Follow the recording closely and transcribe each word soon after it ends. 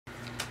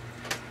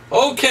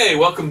Okay,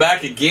 welcome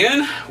back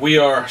again. We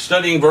are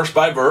studying verse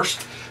by verse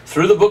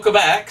through the book of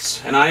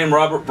Acts, and I am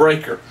Robert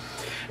Breaker.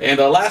 And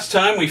last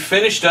time we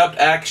finished up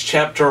Acts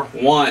chapter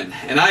 1,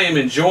 and I am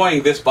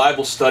enjoying this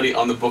Bible study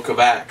on the book of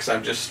Acts.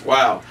 I'm just,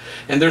 wow.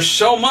 And there's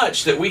so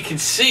much that we can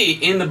see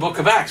in the book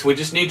of Acts. We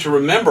just need to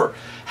remember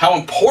how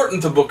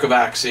important the book of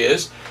Acts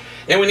is,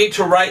 and we need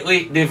to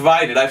rightly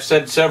divide it. I've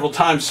said several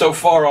times so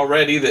far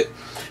already that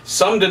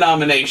some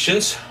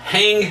denominations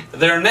hang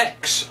their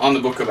necks on the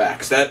book of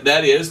Acts.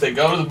 That is, they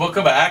go to the book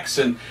of Acts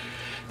and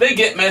they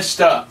get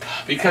messed up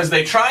because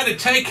they try to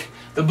take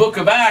the book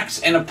of Acts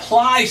and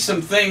apply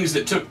some things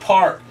that took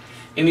part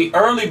in the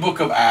early book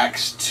of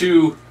Acts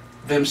to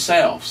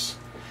themselves.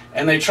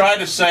 And they try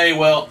to say,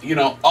 well, you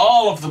know,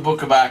 all of the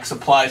book of Acts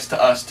applies to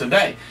us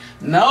today.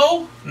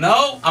 No,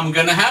 I'm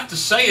going to have to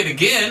say it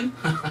again,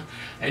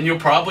 and you'll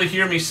probably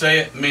hear me say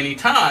it many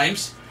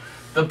times.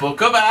 The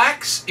book of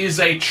Acts is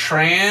a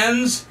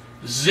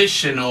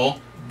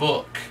transitional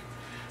book.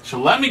 So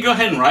let me go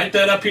ahead and write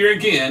that up here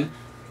again.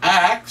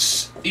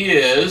 Acts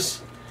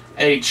is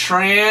a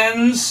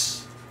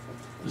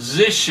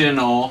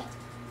transitional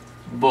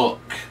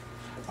book.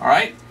 All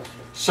right?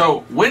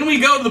 So when we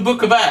go to the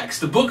book of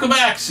Acts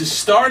is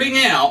starting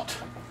out,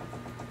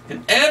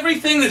 and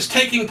everything that's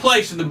taking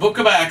place in the book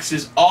of Acts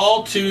is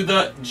all to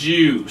the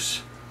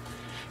Jews.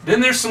 Then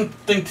there's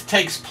something that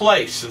takes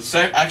place.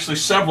 Actually,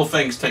 several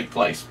things take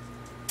place.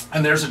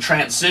 And there's a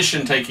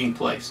transition taking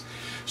place.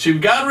 So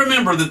you've got to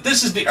remember that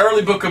this is the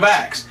early book of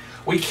Acts.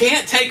 We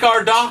can't take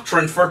our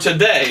doctrine for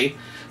today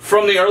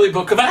from the early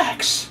book of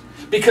Acts,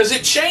 because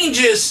it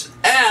changes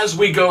as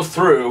we go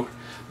through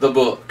the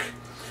book.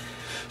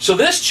 So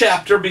this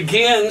chapter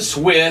begins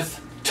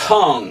with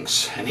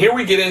tongues. And here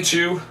we get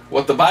into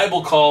what the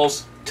Bible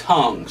calls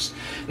tongues.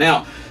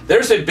 Now,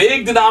 there's a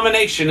big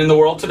denomination in the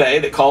world today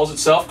that calls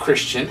itself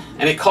Christian,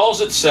 and it calls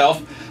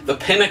itself the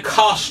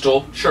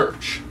Pentecostal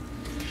Church.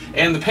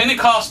 And the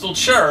Pentecostal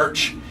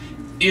Church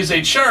is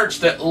a church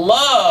that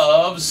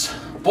loves,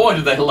 boy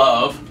do they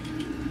love,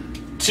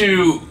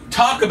 to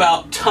talk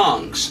about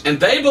tongues. And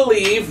they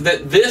believe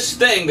that this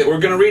thing that we're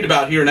going to read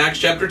about here in Acts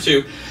chapter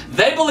 2,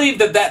 they believe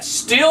that that's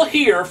still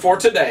here for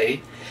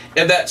today,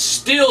 and that's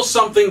still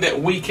something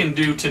that we can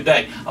do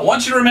today. I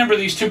want you to remember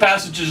these two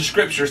passages of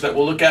scriptures that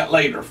we'll look at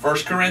later.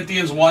 1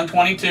 Corinthians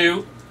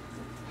 1:22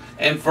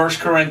 and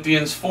 1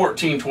 Corinthians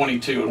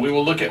 14:22. And we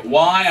will look at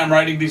why I'm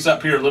writing these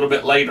up here a little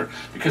bit later.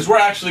 Because we're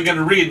actually going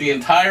to read the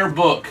entire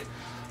book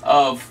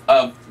of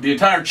the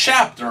entire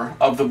chapter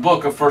of the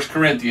book of 1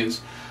 Corinthians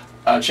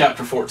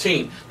chapter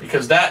 14.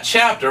 Because that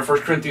chapter,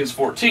 1 Corinthians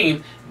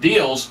 14,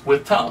 deals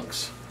with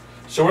tongues.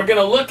 So we're going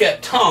to look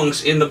at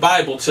tongues in the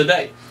Bible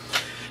today.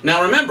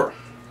 Now remember,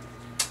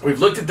 we've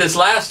looked at this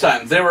last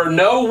time. There are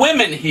no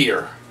women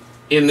here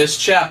in this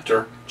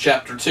chapter,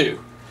 chapter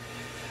 2.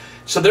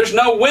 So there's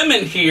no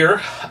women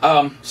here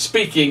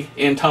speaking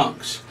in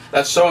tongues.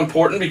 That's so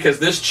important because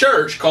this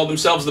church, called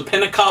themselves the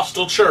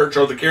Pentecostal Church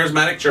or the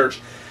Charismatic Church,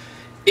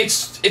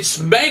 it's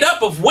made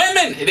up of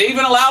women. They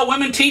even allow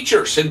women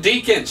teachers and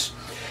deacons.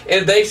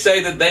 And they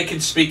say that they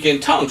can speak in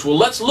tongues. Well,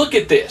 let's look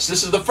at this.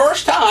 This is the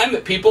first time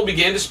that people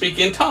began to speak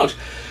in tongues.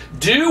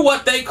 Do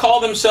what they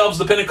call themselves,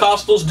 the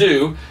Pentecostals,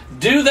 do.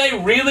 Do they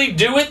really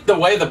do it the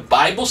way the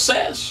Bible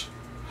says?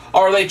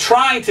 Or are they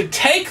trying to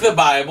take the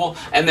Bible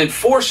and then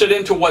force it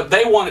into what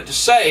they want it to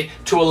say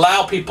to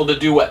allow people to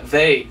do what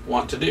they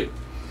want to do?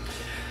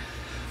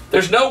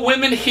 There's no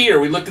women here.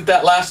 We looked at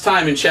that last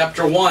time in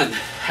chapter 1.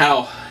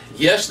 How,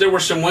 yes, there were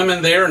some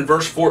women there in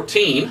verse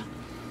 14.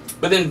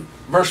 But then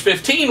verse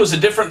 15 was a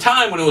different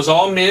time when it was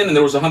all men and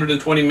there was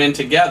 120 men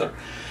together.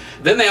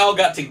 Then they all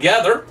got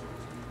together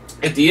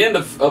at the end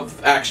of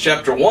Acts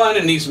chapter 1,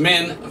 and these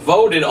men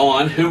voted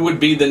on who would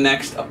be the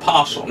next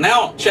apostle.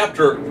 Now,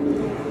 chapter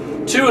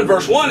 2 and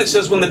verse 1, it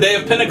says, when the day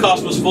of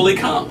Pentecost was fully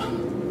come.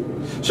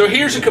 So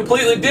here's a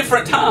completely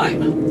different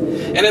time.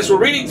 And as we're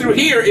reading through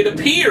here, it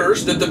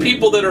appears that the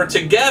people that are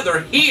together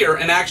here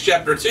in Acts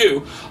chapter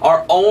 2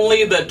 are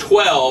only the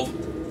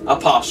 12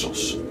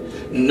 apostles.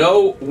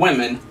 No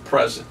women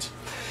present.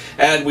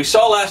 And we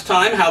saw last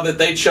time how that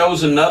they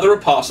chose another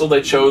apostle.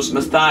 They chose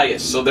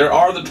Matthias. So there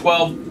are the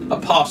 12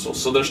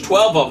 apostles. So there's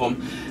 12 of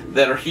them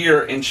that are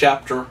here in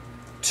chapter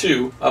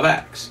 2 of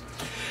Acts.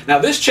 Now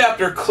this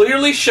chapter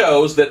clearly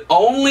shows that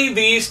only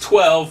these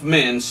 12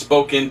 men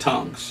spoke in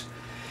tongues.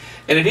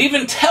 And it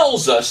even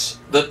tells us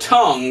the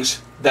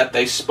tongues that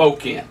they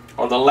spoke in,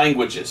 or the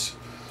languages.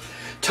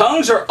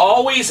 Tongues are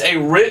always a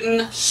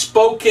written,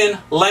 spoken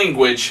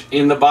language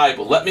in the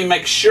Bible. Let me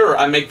make sure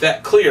I make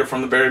that clear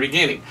from the very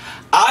beginning.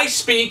 I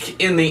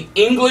speak in the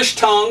English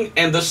tongue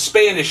and the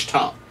Spanish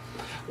tongue.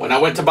 When I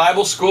went to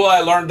Bible school,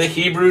 I learned the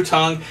Hebrew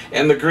tongue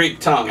and the Greek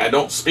tongue. I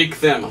don't speak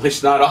them, at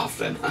least not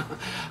often.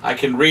 I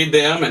can read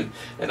them, and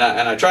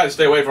I try to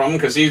stay away from them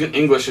because even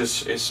English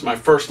is my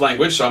first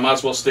language, so I might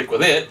as well stick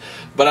with it.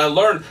 But I've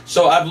learned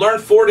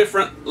 4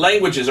 different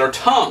languages or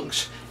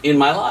tongues in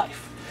my life.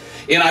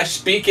 And I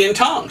speak in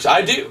tongues.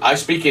 I do. I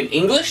speak in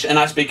English and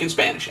I speak in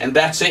Spanish, and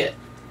that's it.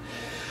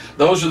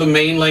 Those are the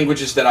main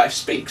languages that I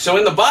speak. So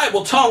in the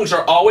Bible, tongues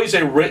are always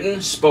a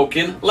written,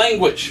 spoken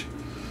language.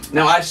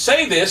 Now I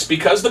say this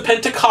because the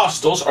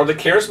Pentecostals or the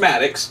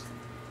Charismatics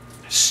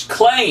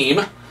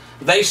claim,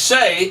 they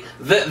say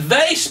that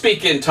they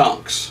speak in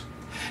tongues.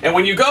 And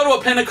when you go to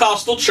a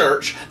Pentecostal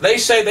church, they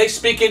say they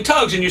speak in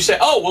tongues. And you say,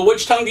 oh, well,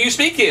 which tongue do you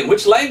speak in?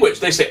 Which language?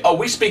 They say, oh,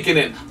 we speak in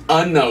an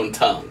unknown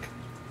tongue.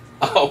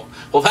 Oh,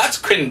 well, that's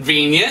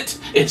convenient,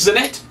 isn't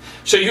it?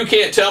 So you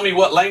can't tell me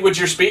what language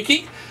you're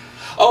speaking?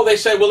 Oh, they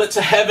say, well, it's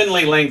a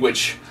heavenly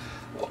language.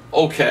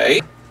 Okay.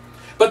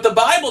 But the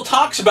Bible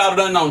talks about an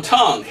unknown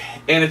tongue,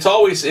 and it's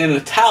always in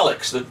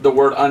italics, the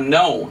word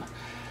unknown,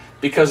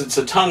 because it's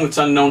a tongue that's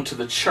unknown to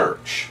the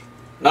church,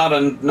 not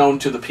unknown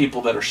to the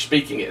people that are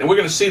speaking it. And we're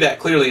going to see that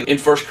clearly in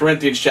 1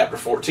 Corinthians chapter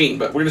 14,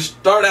 but we're going to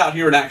start out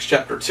here in Acts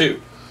chapter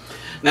 2.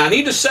 Now, I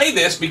need to say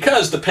this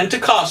because the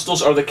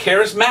Pentecostals or the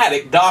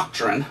charismatic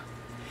doctrine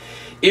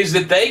is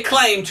that they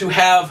claim to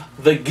have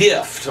the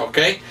gift,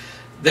 okay?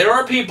 There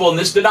are people in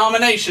this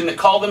denomination that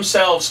call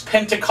themselves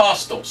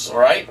Pentecostals, all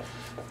right?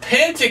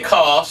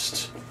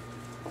 Pentecost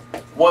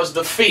was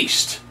the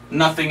feast,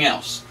 nothing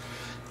else.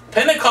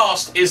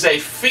 Pentecost is a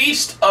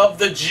feast of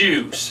the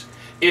Jews.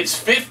 It's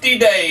 50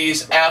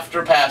 days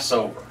after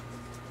Passover.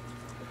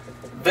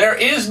 There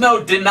is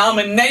no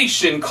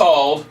denomination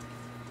called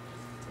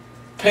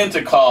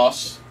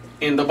Pentecost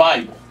in the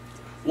Bible.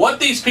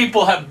 What these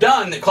people have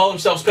done that call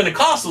themselves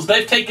Pentecostals,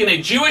 they've taken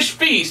a Jewish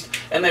feast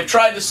and they've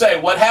tried to say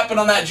what happened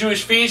on that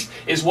Jewish feast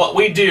is what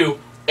we do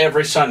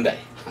every Sunday.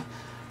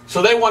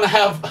 So they want to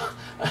have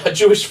a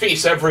Jewish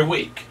feast every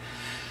week.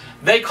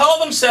 They call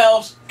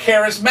themselves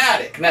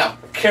charismatic. Now,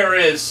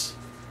 charisma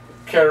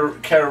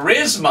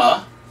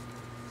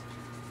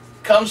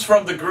comes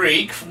from the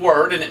Greek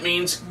word and it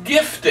means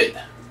gifted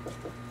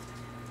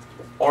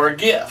or a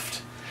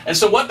gift. And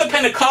so what the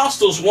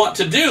Pentecostals want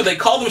to do, they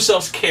call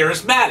themselves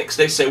charismatics.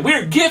 They say,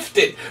 we're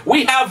gifted.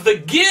 We have the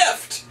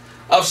gift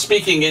of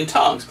speaking in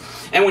tongues.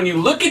 And when you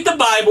look at the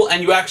Bible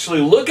and you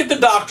actually look at the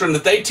doctrine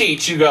that they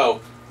teach, you go,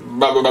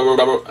 blah, blah, blah,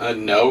 blah, blah.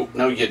 No,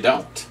 you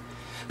don't.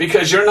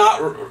 Because you're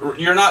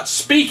not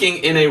speaking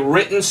in a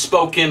written,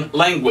 spoken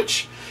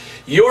language.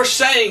 You're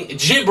saying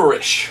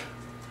gibberish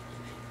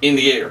in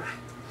the air.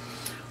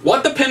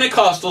 What the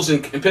Pentecostals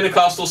and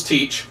Pentecostals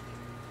teach,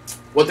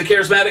 what the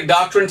charismatic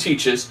doctrine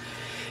teaches,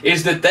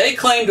 is that they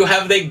claim to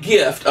have the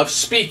gift of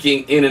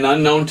speaking in an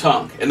unknown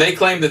tongue. And they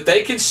claim that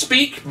they can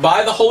speak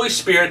by the Holy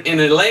Spirit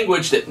in a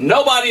language that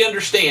nobody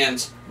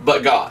understands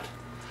but God.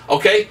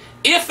 Okay?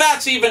 If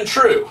that's even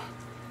true,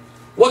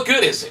 what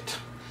good is it?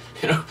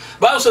 You know, the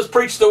Bible says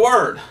preach the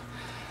word.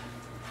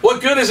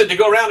 What good is it to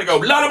go around and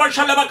go,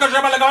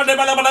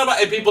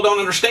 and people don't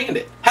understand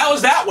it? How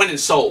is that winning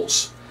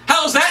souls?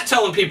 How is that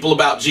telling people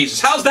about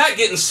Jesus? How is that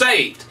getting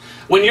saved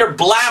when you're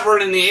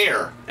blabbering in the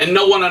air and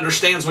no one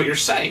understands what you're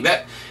saying?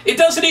 It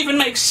doesn't even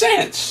make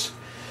sense.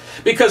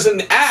 Because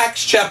in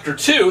Acts chapter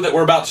 2 that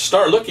we're about to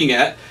start looking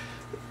at,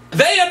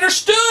 they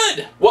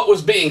understood what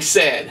was being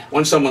said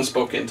when someone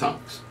spoke in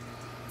tongues.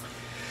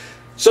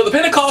 So the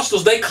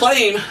Pentecostals, they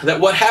claim that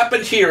what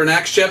happened here in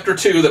Acts chapter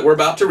 2 that we're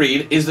about to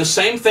read is the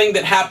same thing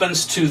that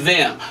happens to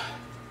them.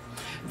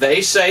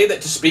 They say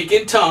that to speak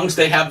in tongues,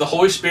 they have the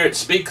Holy Spirit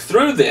speak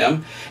through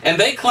them, and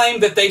they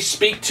claim that they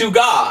speak to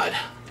God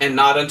and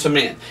not unto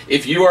men.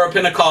 If you are a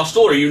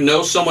Pentecostal or you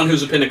know someone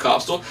who's a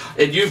Pentecostal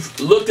and you've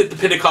looked at the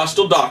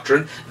Pentecostal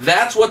doctrine,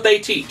 that's what they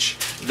teach.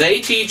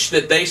 They teach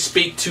that they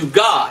speak to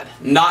God,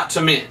 not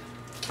to men.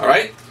 All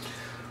right?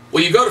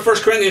 Well, you go to 1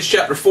 Corinthians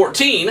chapter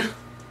 14,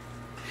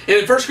 and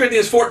in 1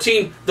 Corinthians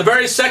 14, the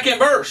very second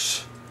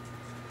verse,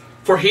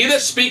 for he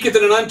that speaketh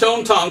in an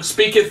unknown tongue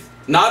speaketh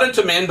not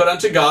unto men, but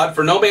unto God,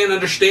 for no man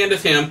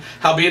understandeth him,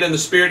 howbeit in the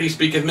Spirit he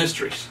speaketh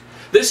mysteries.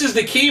 This is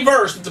the key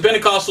verse that the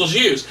Pentecostals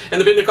use.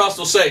 And the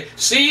Pentecostals say,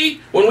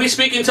 see, when we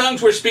speak in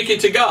tongues, we're speaking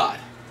to God,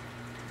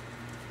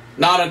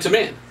 not unto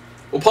men.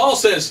 Well, Paul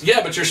says,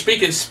 yeah, but you're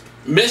speaking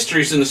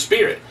mysteries in the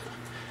Spirit.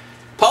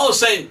 Paul is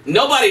saying,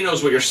 nobody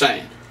knows what you're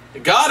saying.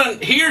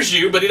 God hears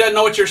you, but he doesn't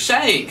know what you're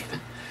saying.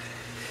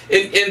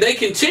 And they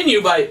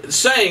continue by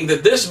saying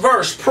that this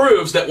verse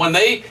proves that when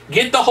they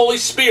get the Holy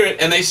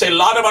Spirit and they say,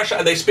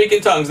 they speak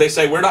in tongues, they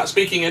say, we're not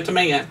speaking unto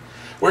man,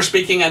 we're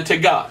speaking unto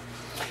God.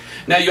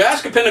 Now you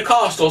ask a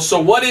Pentecostal, so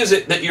what is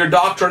it that your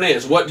doctrine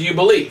is? What do you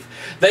believe?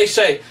 They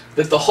say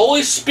that the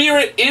Holy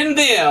Spirit in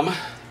them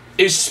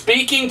is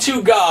speaking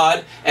to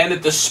God, and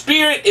that the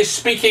Spirit is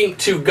speaking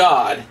to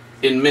God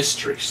in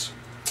mysteries.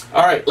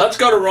 All right, let's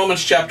go to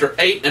Romans chapter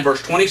 8 and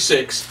verse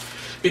 26,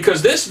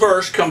 because this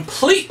verse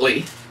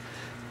completely,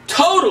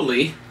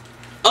 totally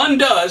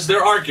undoes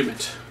their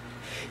argument.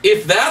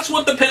 If that's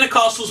what the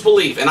Pentecostals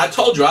believe, and I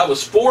told you I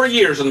was 4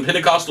 years in the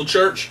Pentecostal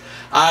church,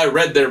 I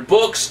read their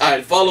books,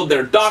 I followed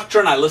their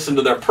doctrine, I listened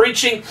to their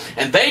preaching,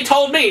 and they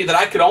told me that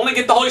I could only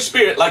get the Holy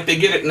Spirit like they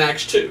get it in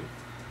Acts 2.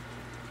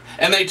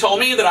 And they told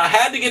me that I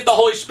had to get the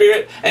Holy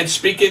Spirit and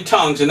speak in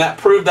tongues, and that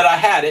proved that I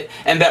had it,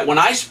 and that when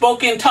I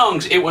spoke in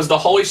tongues, it was the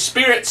Holy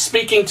Spirit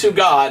speaking to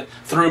God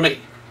through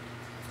me.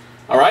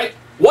 All right?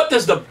 What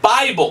does the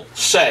Bible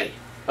say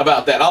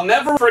about that? I'll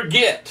never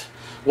forget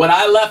when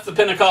I left the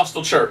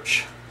Pentecostal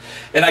church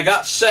and I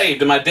got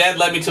saved and my dad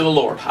led me to the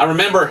Lord, I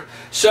remember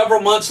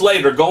several months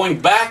later going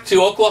back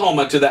to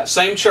Oklahoma to that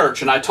same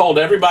church, and I told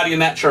everybody in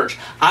that church,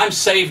 I'm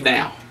saved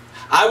now.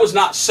 I was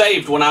not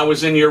saved when I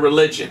was in your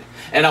religion.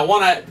 And I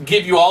want to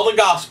give you all the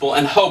gospel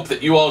and hope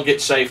that you all get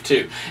saved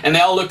too. And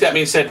they all looked at me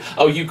and said,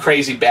 oh, you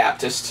crazy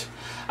Baptist.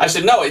 I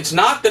said, no, it's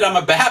not that I'm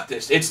a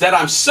Baptist. It's that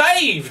I'm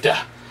saved.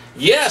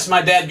 Yes,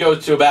 my dad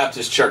goes to a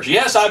Baptist church.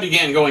 Yes, I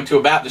began going to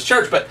a Baptist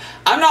church, but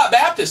I'm not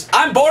Baptist.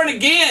 I'm born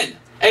again.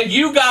 And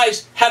you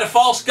guys had a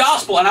false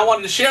gospel, and I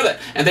wanted to share that.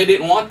 And they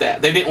didn't want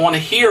that. They didn't want to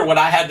hear what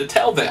I had to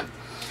tell them.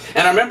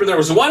 And I remember there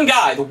was one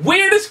guy, the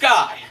weirdest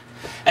guy,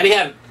 and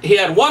he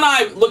had one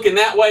eye looking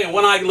that way and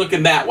one eye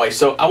looking that way.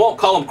 So I won't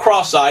call him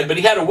cross-eyed, but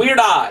he had a weird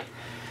eye.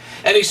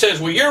 And he says,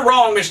 well, you're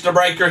wrong, Mr.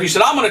 Breaker. He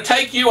said, I'm going to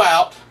take you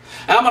out,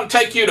 and I'm going to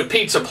take you to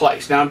pizza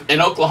place. Now,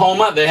 in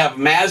Oklahoma, they have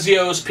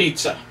Mazzio's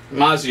Pizza.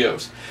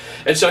 Mazzio's.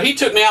 And so he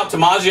took me out to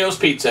Mazzio's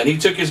Pizza, and he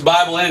took his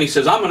Bible in, and he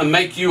says, I'm going to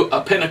make you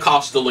a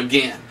Pentecostal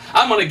again.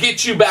 I'm going to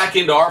get you back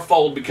into our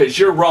fold because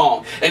you're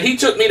wrong. And he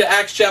took me to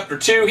Acts chapter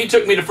 2. He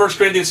took me to 1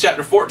 Corinthians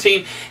chapter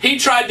 14. He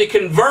tried to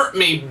convert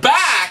me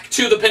back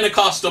to the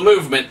Pentecostal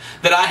movement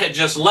that I had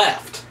just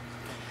left.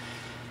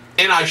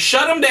 And I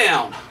shut him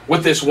down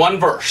with this one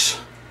verse.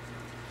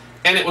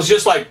 And it was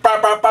just like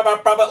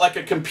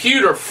a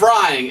computer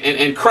frying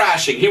and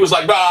crashing. He was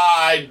like,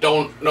 I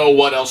don't know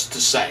what else to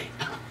say.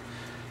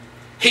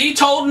 He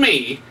told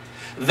me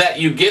that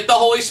you get the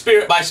Holy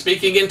Spirit by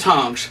speaking in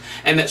tongues,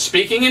 and that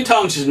speaking in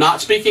tongues is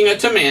not speaking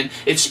unto men,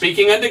 it's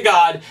speaking unto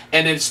God,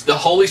 and it's the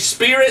Holy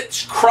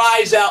Spirit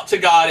cries out to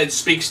God and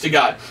speaks to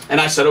God.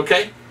 And I said,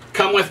 okay,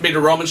 come with me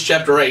to Romans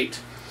chapter 8,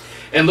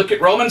 and look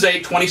at Romans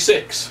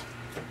 8:26.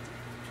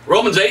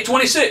 Romans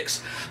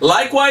 8:26.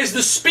 Likewise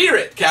the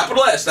Spirit,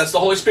 capital S, that's the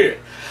Holy Spirit.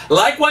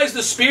 Likewise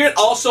the Spirit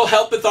also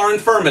helpeth our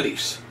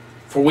infirmities,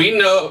 for we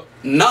know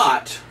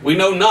not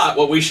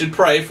what we should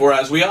pray for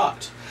as we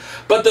ought.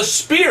 But the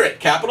Spirit,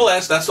 capital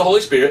S, that's the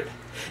Holy Spirit,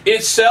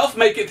 itself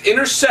maketh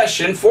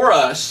intercession for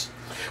us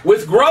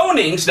with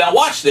groanings, now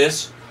watch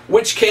this,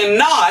 which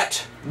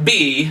cannot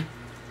be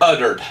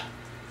uttered.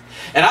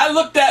 And I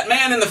looked that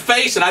man in the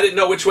face, and I didn't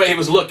know which way he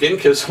was looking,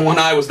 because one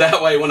eye was that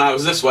way, one eye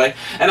was this way.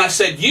 And I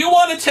said, you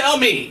want to tell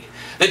me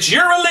that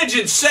your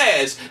religion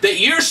says that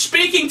you're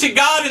speaking to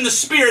God in the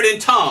Spirit in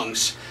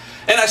tongues?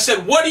 And I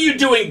said, what are you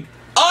doing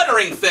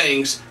uttering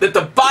things that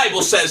the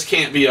Bible says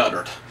can't be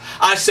uttered?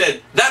 I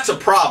said, that's a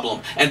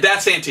problem, and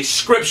that's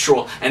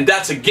anti-scriptural, and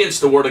that's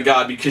against the Word of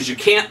God, because you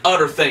can't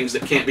utter things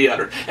that can't be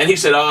uttered. And he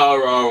said,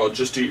 oh,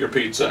 just eat your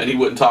pizza, and he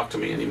wouldn't talk to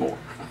me anymore.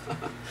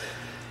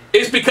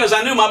 It's because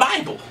I knew my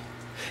Bible,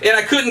 and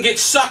I couldn't get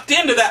sucked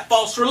into that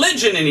false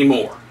religion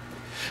anymore,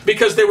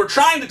 because they were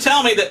trying to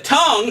tell me that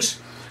tongues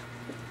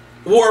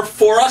were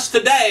for us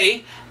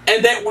today,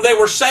 and that they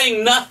were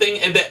saying nothing,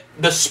 and that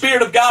the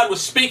Spirit of God was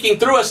speaking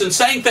through us and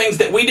saying things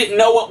that we didn't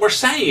know what we're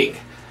saying.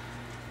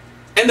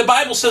 And the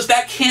Bible says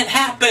that can't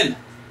happen.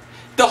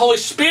 The Holy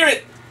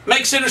Spirit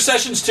makes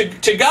intercessions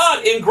to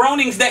God in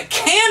groanings that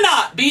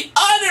cannot be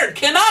uttered,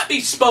 cannot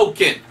be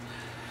spoken.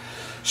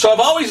 So I've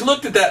always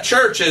looked at that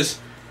church as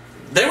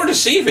they were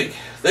deceiving.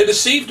 They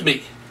deceived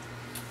me,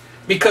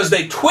 because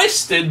they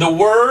twisted the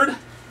word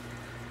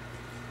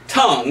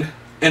tongue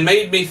and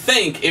made me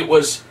think it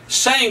was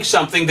saying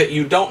something that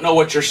you don't know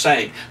what you're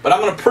saying. But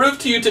I'm going to prove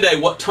to you today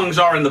what tongues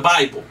are in the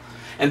Bible.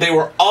 And they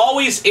were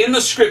always in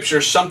the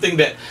Scriptures something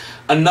that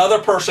another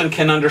person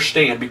can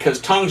understand, because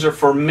tongues are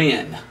for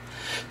men.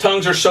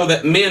 Tongues are so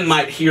that men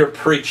might hear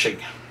preaching,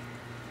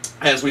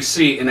 as we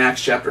see in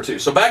Acts chapter 2.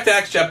 So back to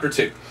Acts chapter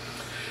 2.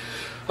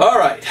 All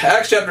right,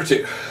 Acts chapter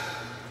 2.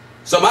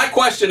 So my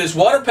question is,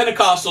 what are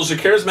Pentecostals or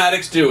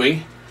Charismatics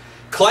doing,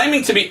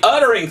 claiming to be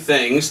uttering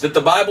things that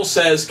the Bible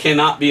says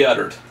cannot be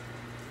uttered?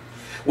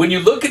 When you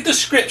look at the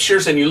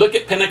Scriptures and you look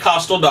at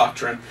Pentecostal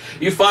doctrine,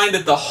 you find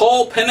that the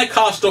whole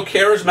Pentecostal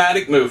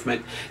charismatic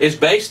movement is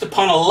based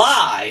upon a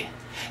lie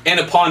and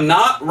upon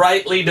not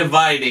rightly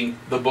dividing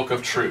the book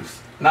of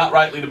truth. Not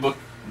rightly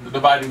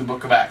dividing the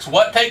book of Acts.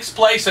 What takes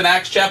place in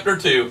Acts chapter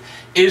 2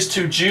 is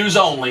to Jews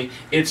only.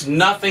 It's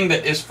nothing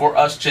that is for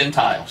us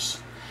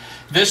Gentiles.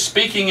 This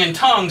speaking in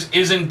tongues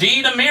is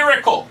indeed a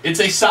miracle. It's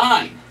a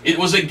sign. It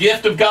was a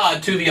gift of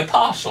God to the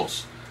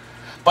apostles.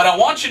 But I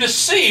want you to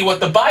see what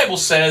the Bible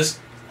says,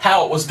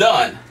 how it was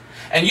done.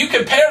 And you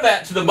compare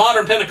that to the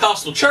modern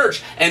Pentecostal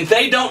church, and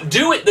they don't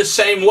do it the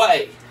same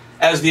way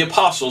as the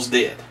apostles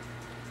did,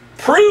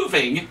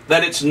 proving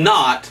that it's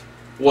not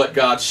what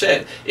God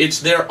said. It's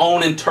their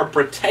own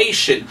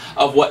interpretation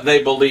of what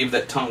they believe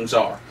that tongues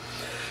are.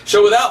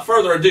 So without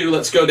further ado,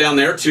 let's go down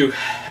there to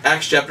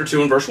Acts chapter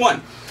 2 and verse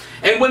 1.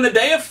 And when the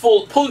day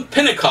of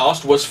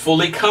Pentecost was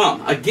fully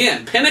come.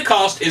 Again,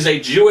 Pentecost is a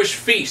Jewish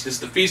feast. It's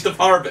the Feast of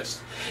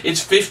Harvest.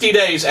 It's 50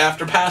 days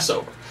after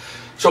Passover.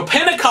 So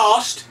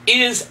Pentecost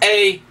is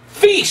a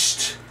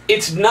feast.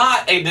 It's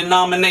not a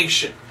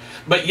denomination.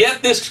 But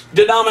yet this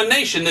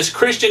denomination, this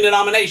Christian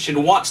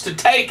denomination, wants to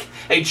take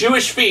a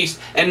Jewish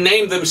feast and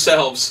name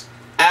themselves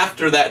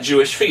after that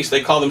Jewish feast.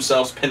 They call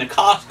themselves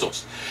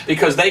Pentecostals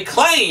because they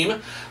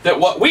claim that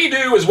what we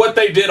do is what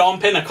they did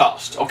on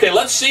Pentecost. Okay,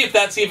 let's see if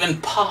that's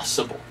even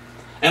possible.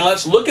 And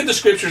let's look at the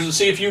scriptures and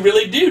see if you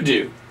really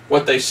do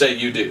what they say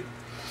you do.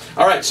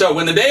 All right, so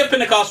when the day of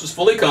Pentecost was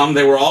fully come,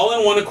 they were all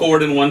in one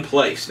accord in one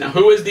place. Now,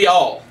 who is the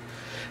all?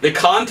 The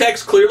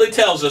context clearly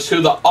tells us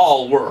who the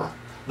all were.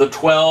 The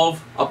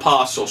 12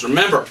 apostles.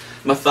 Remember,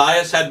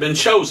 Matthias had been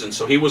chosen,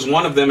 so he was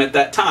one of them at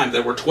that time.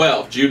 There were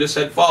 12. Judas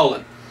had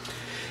fallen.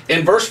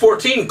 In verse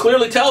 14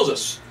 clearly tells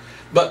us,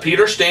 but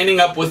Peter standing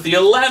up with the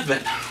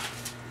 11.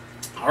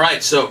 All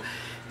right, so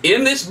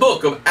in this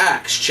book of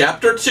Acts,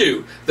 chapter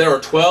 2, there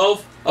are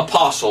 12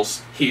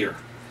 apostles here.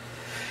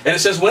 And it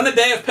says, when the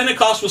day of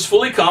Pentecost was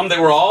fully come, they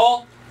were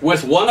all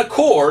with one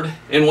accord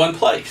in one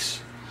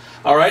place.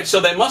 All right, so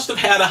they must have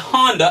had a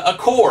Honda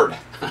Accord.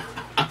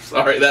 I'm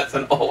sorry, that's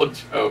an old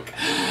joke.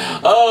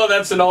 Oh,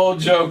 that's an old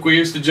joke. We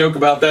used to joke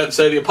about that and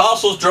say the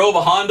apostles drove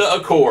a Honda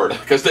Accord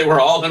because they were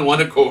all in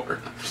one accord.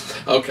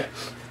 Okay,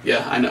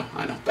 yeah, I know.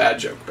 Bad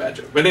joke.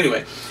 But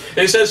anyway,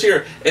 it says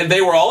here, and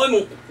they were all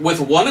in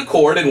with one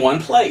accord in one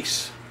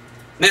place.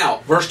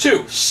 Now, verse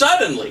 2,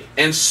 suddenly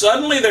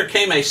there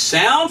came a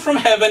sound from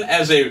heaven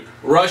as a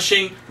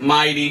rushing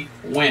mighty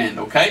wind.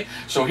 Okay,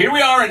 so here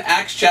we are in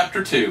Acts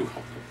chapter 2.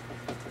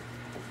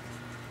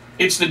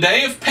 It's the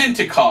day of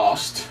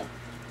Pentecost.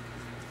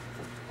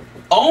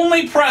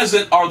 Only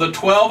present are the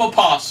 12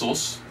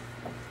 apostles.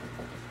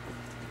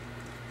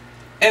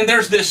 And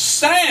there's this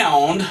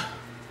sound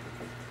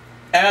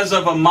as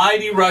of a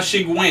mighty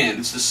rushing wind.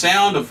 It's the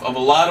sound of a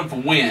lot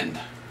of wind.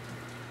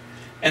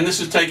 And this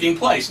is taking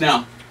place.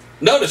 Now,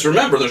 notice,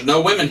 remember, there's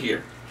no women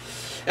here.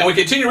 And we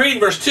continue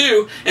reading verse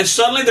 2, and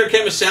suddenly there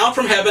came a sound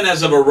from heaven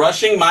as of a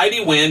rushing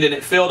mighty wind, and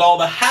it filled all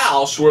the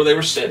house where they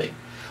were sitting.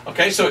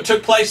 Okay, so it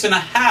took place in a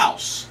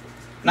house,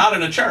 not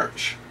in a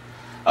church.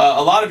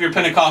 A lot of your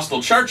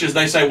Pentecostal churches,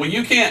 they say, well,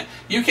 you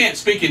can't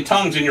speak in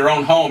tongues in your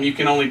own home. You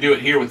can only do it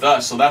here with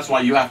us, so that's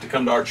why you have to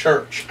come to our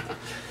church.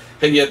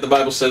 And yet the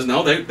Bible says,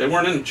 no, they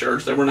weren't in a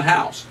church. They were in a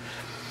house.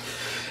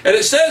 And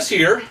it says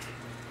here,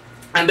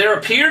 and there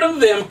appeared of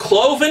them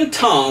cloven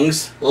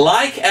tongues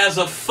like as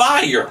of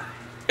fire,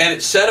 and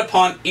it set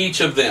upon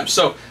each of them.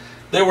 So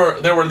there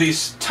were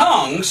these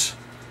tongues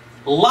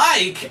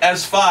like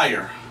as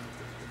fire.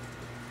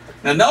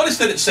 Now notice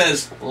that it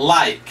says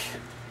like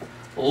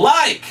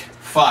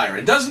fire.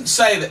 It doesn't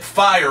say that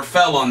fire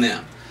fell on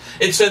them.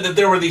 It said that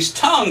there were these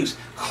tongues,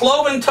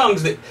 cloven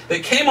tongues that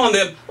came on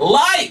them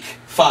like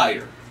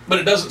fire. But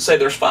it doesn't say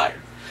there's fire.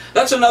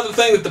 That's another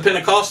thing that the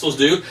Pentecostals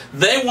do.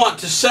 They want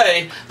to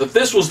say that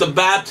this was the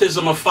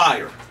baptism of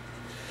fire.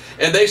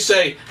 And they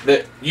say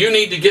that you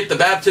need to get the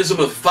baptism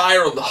of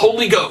fire of the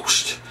Holy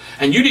Ghost.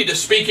 And you need to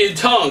speak in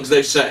tongues,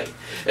 they say.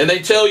 And they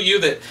tell you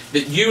that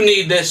you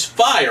need this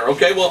fire.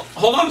 Okay, well,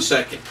 hold on a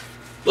second.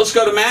 Let's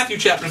go to Matthew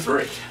chapter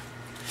 3.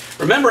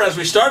 Remember, as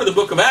we started the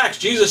book of Acts,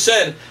 Jesus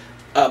said,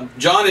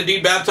 John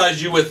indeed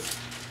baptized you with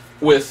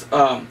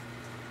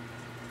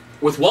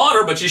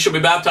water, but you shall be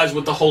baptized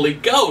with the Holy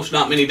Ghost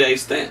not many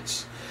days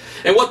thence.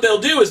 And what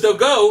they'll do is they'll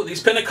go,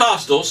 these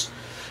Pentecostals,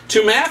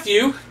 to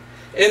Matthew,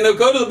 and they'll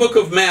go to the book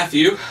of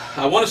Matthew,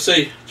 I want to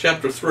say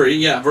chapter 3,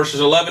 yeah,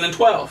 verses 11 and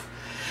 12.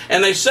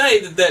 And they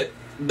say that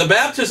the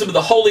baptism of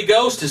the Holy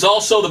Ghost is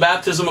also the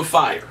baptism of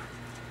fire.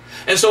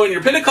 And so in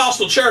your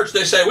Pentecostal church,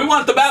 they say, we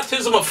want the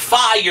baptism of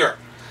fire.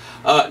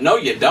 No,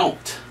 you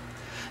don't.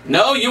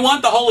 No, you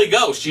want the Holy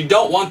Ghost. You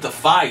don't want the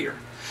fire.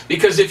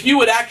 Because if you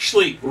would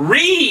actually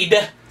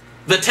read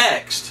the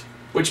text,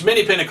 which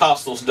many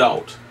Pentecostals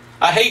don't.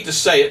 I hate to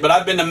say it, but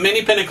I've been to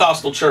many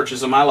Pentecostal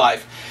churches in my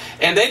life,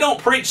 and they don't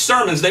preach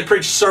sermons, they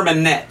preach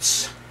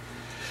sermonettes.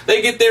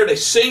 They get there, they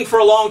sing for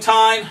a long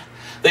time,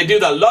 they do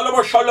the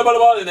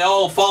la-la-ba-sha-la-ba-la-ba, and they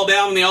all fall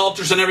down on the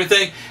altars and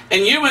everything.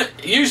 And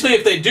usually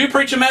if they do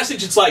preach a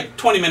message, it's like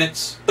 20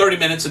 minutes, 30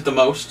 minutes at the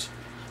most.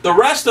 The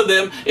rest of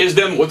them is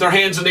them with their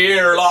hands in the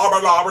air,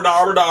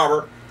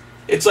 la-ba-la-ba-da-ba-da-ba.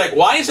 It's like,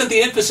 why isn't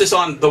the emphasis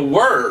on the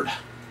Word?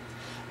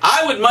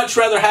 I would much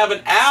rather have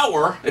an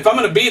hour, if I'm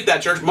going to be at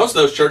that church, most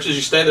of those churches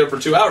you stay there for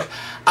 2 hours,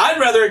 I'd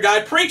rather a guy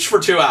preach for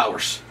 2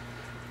 hours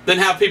than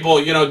have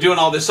people, doing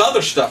all this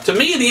other stuff. To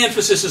me, the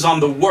emphasis is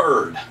on the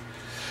Word.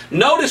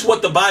 Notice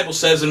what the Bible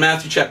says in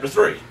Matthew chapter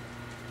 3.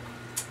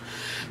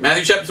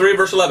 Matthew chapter 3,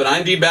 verse 11. I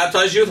indeed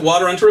baptize you with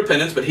water unto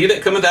repentance, but he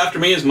that cometh after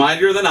me is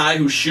mightier than I,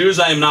 whose shoes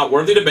I am not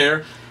worthy to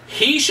bear.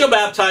 He shall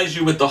baptize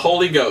you with the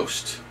Holy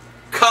Ghost,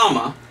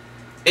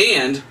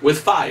 and with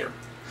fire.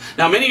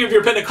 Now, many of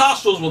your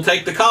Pentecostals will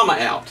take the comma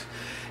out,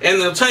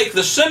 and they'll take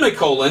the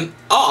semicolon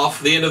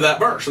off the end of that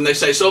verse. And they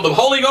say, so the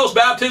Holy Ghost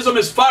baptism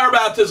is fire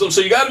baptism,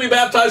 so you got to be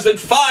baptized in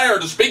fire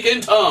to speak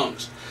in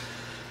tongues.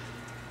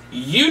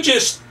 You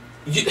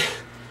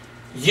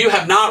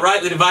have not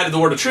rightly divided the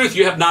word of truth.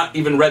 You have not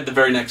even read the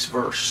very next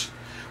verse.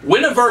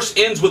 When a verse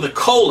ends with a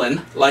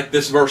colon, like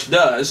this verse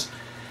does,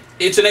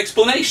 it's an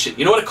explanation.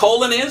 You know what a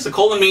colon is? A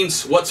colon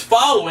means what's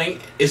following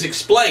is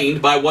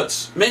explained by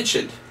what's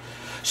mentioned.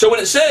 So when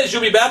it says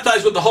you'll be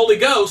baptized with the Holy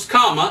Ghost,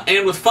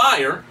 and with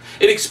fire,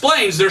 it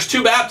explains there's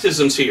two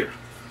baptisms here.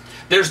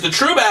 There's the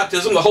true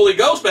baptism, the Holy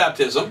Ghost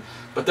baptism,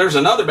 but there's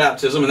another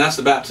baptism, and that's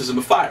the baptism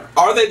of fire.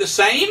 Are they the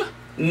same?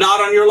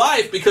 Not on your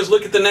life, because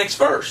look at the next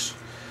verse.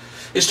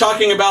 It's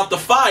talking about the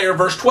fire,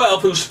 verse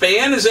 12, whose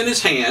fan is in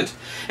his hand,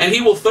 and he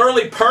will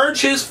thoroughly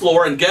purge his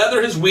floor and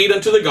gather his wheat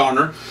unto the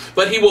garner,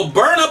 but he will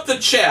burn up the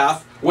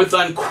chaff with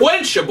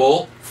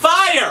unquenchable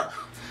fire.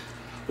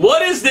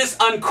 What is this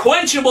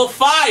unquenchable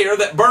fire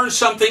that burns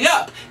something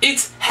up?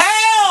 It's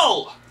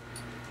hell!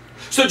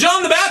 So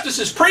John the Baptist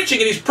is preaching,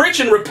 and he's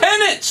preaching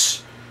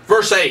repentance,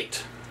 verse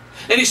 8.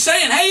 And he's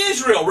saying, hey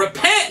Israel,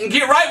 repent and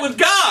get right with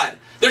God.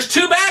 There's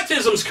two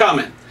baptisms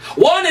coming.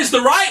 One is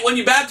the right when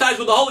you baptize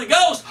with the Holy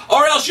Ghost,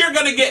 or else you're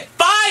going to get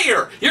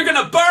fire. You're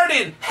going to burn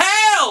in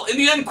hell, in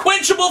the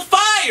unquenchable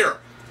fire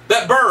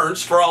that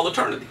burns for all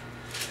eternity.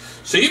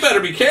 So you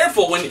better be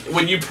careful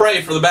when you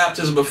pray for the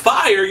baptism of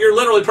fire. You're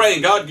literally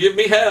praying, God, give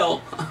me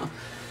hell.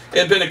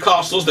 In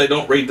Pentecostals, they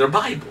don't read their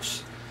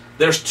Bibles.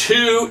 There's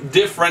two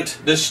different,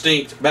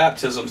 distinct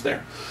baptisms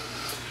there.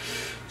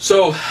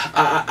 So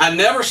I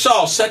never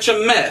saw such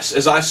a mess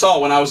as I saw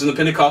when I was in the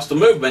Pentecostal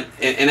movement.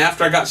 And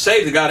after I got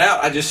saved and got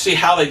out, I just see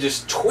how they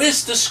just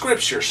twist the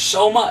Scripture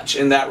so much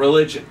in that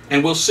religion.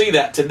 And we'll see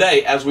that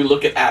today as we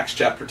look at Acts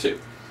chapter 2.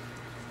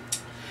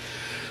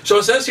 So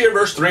it says here,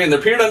 verse 3, and there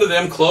appeared unto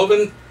them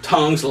cloven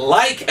tongues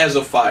like as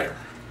of fire,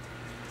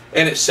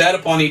 and it sat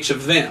upon each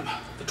of them,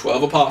 the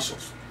 12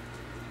 apostles.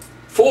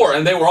 4,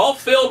 and they were all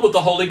filled with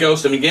the Holy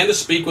Ghost and began to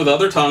speak with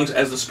other tongues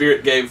as the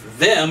Spirit gave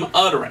them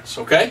utterance.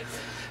 Okay?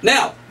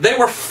 Now, they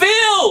were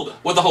filled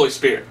with the Holy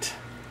Spirit.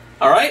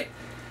 Alright?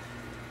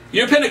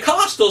 Your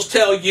Pentecostals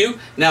tell you,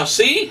 now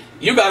see,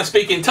 you got to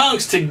speak in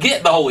tongues to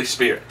get the Holy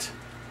Spirit.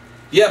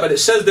 Yeah, but it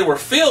says they were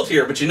filled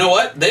here. But you know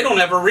what? They don't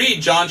ever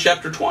read John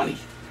chapter 20.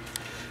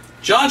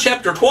 John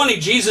chapter 20,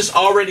 Jesus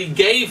already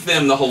gave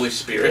them the Holy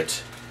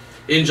Spirit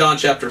in John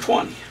chapter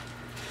 20.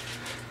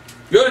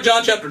 Go to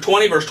John chapter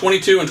 20, verse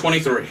 22 and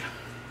 23.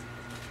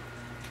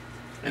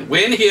 And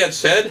when he had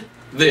said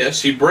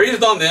this, he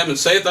breathed on them and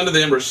saith unto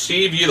them,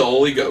 receive ye the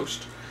Holy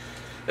Ghost.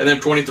 And then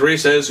 23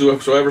 says,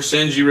 whosoever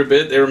sins ye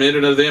remit, they are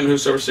remitted unto them, and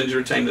whosoever sins ye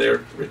retain, they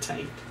are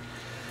retained.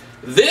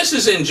 This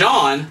is in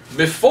John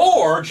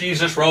before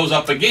Jesus rose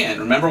up again.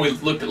 Remember we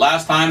looked at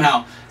last time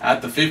how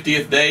at the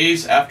 50th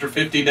days, after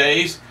 50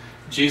 days,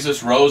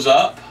 Jesus rose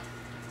up.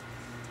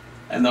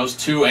 And those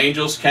two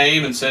angels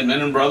came and said,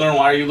 men and brethren,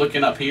 why are you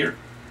looking up here?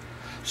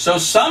 So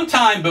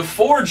sometime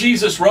before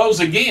Jesus rose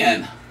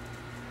again,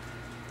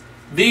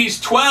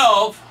 these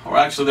 12, or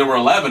actually there were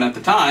 11 at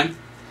the time,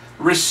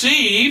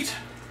 received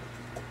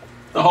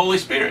the Holy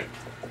Spirit.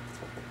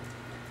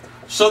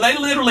 So they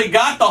literally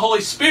got the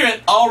Holy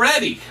Spirit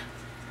already.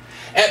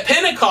 At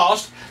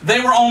Pentecost, they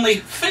were only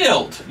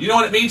filled. You know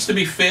what it means to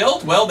be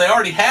filled? Well, they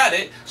already had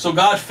it, so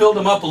God filled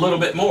them up a little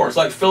bit more. It's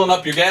like filling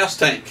up your gas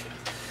tank.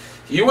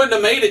 You wouldn't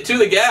have made it to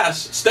the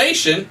gas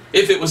station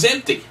if it was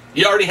empty.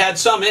 You already had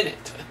some in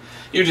it.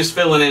 You're just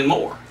filling in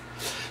more.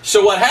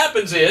 So what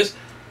happens is,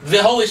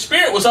 the Holy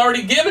Spirit was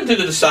already given to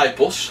the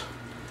disciples.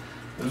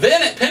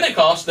 Then at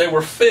Pentecost, they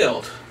were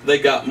filled. They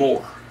got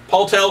more.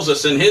 Paul tells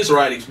us in his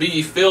writings, be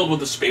ye filled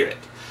with the Spirit.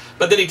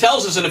 But then he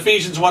tells us in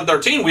Ephesians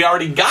 1:13, we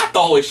already got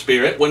the Holy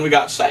Spirit when we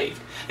got saved.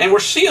 And we're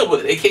sealed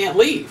with it. It can't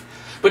leave.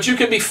 But you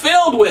can be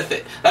filled with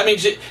it. That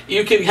means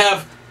you can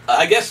have,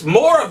 I guess,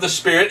 more of the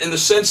Spirit in the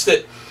sense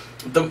that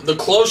the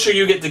closer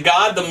you get to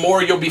God, the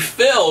more you'll be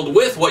filled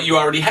with what you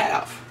already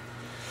have.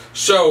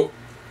 So,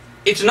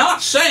 it's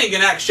not saying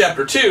in Acts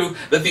chapter 2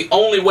 that the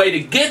only way to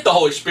get the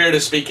Holy Spirit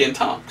is speak in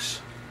tongues.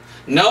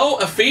 No,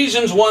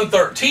 Ephesians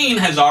 1:13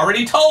 has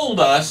already told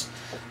us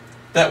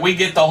that we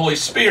get the Holy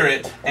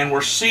Spirit and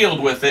we're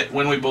sealed with it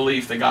when we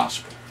believe the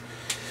gospel.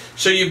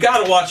 So you've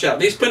got to watch out.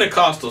 These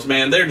Pentecostals,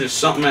 man, they're just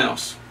something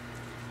else.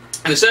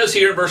 And it says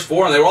here in verse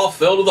 4, and they were all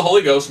filled with the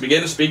Holy Ghost and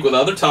began to speak with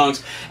other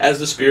tongues as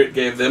the Spirit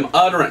gave them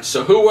utterance.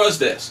 So who was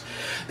this?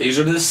 These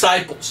are the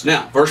disciples.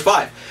 Now, verse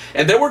 5.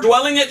 And they were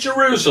dwelling at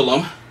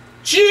Jerusalem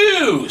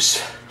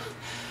Jews.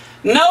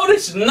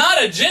 Notice,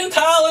 not a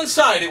Gentile in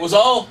sight. It was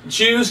all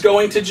Jews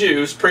going to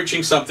Jews,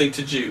 preaching something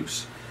to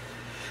Jews.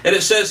 And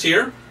it says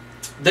here,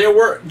 there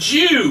were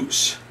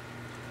Jews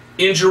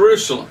in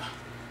Jerusalem.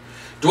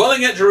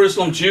 Dwelling at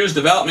Jerusalem, Jews,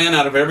 devout men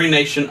out of every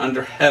nation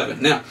under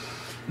heaven. Now,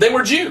 they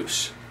were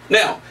Jews.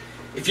 Now,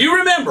 if you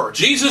remember,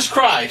 Jesus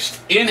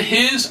Christ, in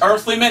His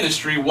earthly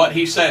ministry, what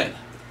He said.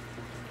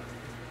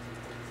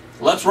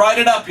 Let's write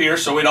it up here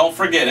so we don't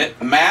forget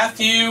it.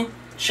 Matthew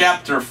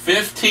chapter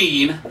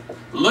 15.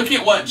 Look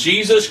at what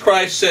Jesus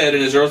Christ said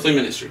in His earthly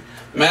ministry.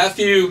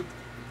 Matthew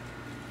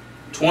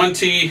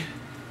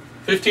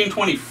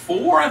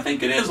 15:24, I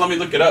think it is. Let me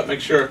look it up,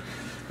 make sure.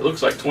 It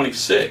looks like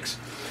 26.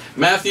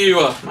 Matthew,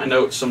 my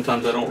notes,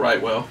 sometimes I don't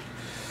write well.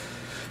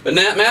 But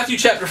Matthew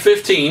chapter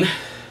 15,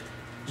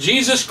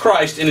 Jesus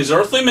Christ in His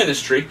earthly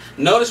ministry,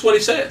 notice what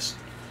He says.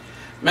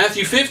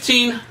 Matthew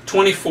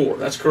 15:24,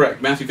 that's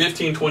correct. Matthew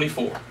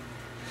 15:24.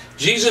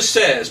 Jesus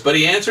says, but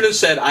He answered and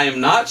said, I am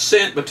not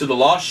sent but to the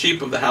lost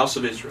sheep of the house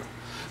of Israel.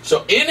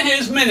 So in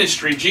His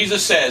ministry,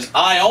 Jesus says,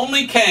 I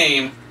only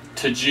came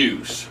to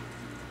Jews.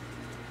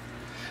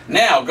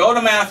 Now, go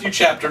to Matthew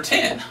chapter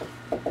 10.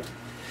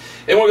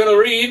 And we're going to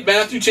read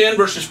Matthew 10,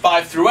 verses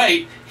 5 through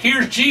 8.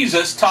 Here's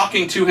Jesus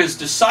talking to his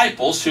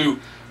disciples, who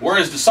were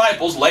his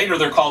disciples. Later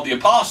they're called the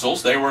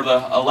apostles. They were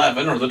the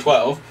 11 or the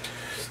 12.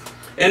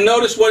 And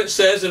notice what it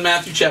says in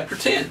Matthew chapter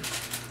 10.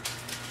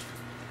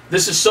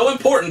 This is so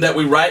important that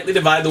we rightly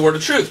divide the word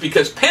of truth,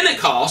 because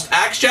Pentecost,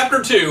 Acts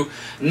chapter 2,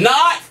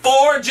 not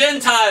for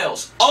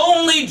Gentiles,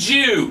 only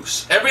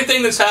Jews.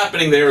 Everything that's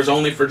happening there is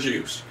only for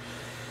Jews.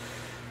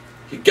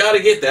 You've got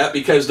to get that,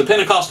 because the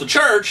Pentecostal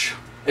church,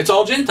 it's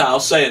all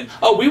Gentiles saying,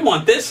 oh, we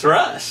want this for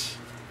us.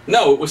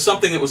 No, it was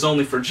something that was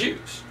only for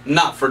Jews,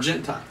 not for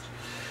Gentiles.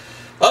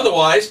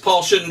 Otherwise,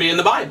 Paul shouldn't be in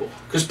the Bible,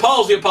 because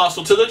Paul's the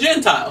apostle to the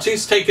Gentiles.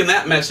 He's taken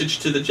that message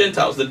to the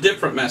Gentiles, the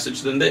different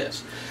message than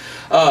this.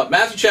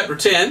 Matthew chapter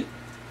 10,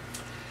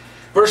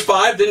 verse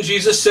 5, Then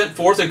Jesus sent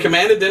forth and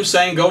commanded them,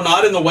 saying, Go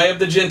not in the way of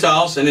the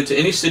Gentiles, and into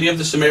any city of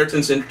the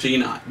Samaritans enter ye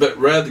not, but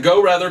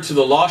go rather to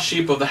the lost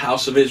sheep of the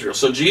house of Israel.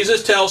 So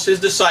Jesus tells his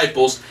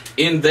disciples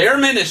in their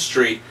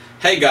ministry,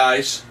 hey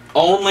guys,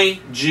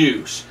 only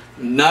Jews.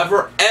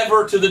 Never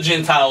ever to the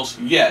Gentiles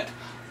yet.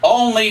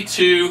 Only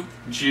to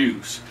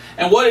Jews.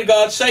 And what did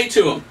God say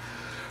to them?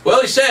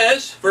 Well, he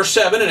says, verse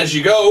 7, And as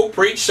you go,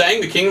 preach,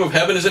 saying, The kingdom of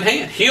heaven is at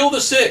hand. Heal the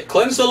sick,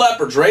 cleanse the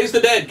lepers, raise the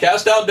dead,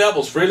 cast out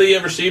devils. Freely you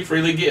have received,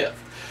 freely give.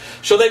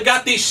 So they've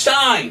got these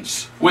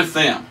signs with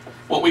them,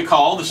 what we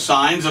call the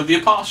signs of the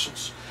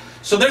apostles.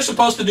 So they're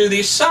supposed to do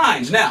these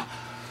signs. Now,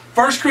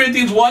 1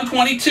 Corinthians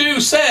 1:22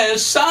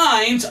 says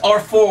signs are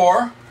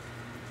for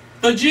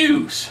the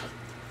Jews.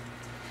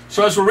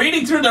 So as we're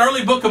reading through the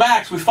early book of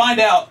Acts, we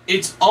find out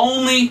it's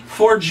only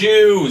for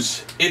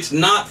Jews. It's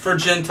not for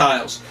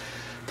Gentiles.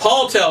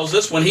 Paul tells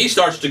us when he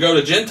starts to go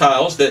to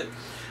Gentiles that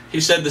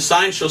he said the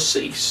signs shall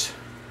cease.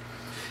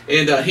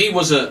 And he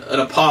was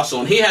an apostle,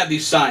 and he had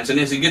these signs. And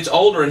as he gets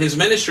older in his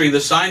ministry, the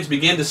signs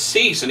begin to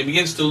cease, and he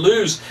begins to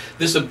lose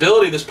this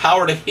ability, this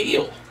power to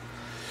heal.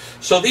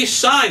 So these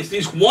signs,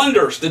 these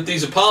wonders that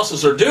these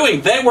apostles are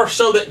doing, they were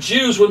so that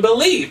Jews would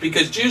believe,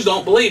 because Jews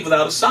don't believe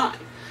without a sign.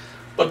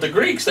 But the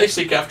Greeks, they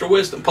seek after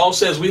wisdom. Paul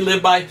says we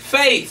live by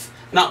faith,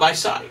 not by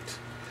sight.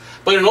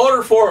 But in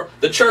order for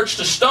the church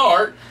to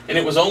start, and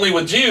it was only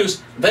with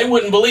Jews, they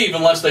wouldn't believe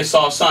unless they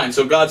saw a sign.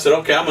 So God said,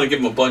 okay, I'm going to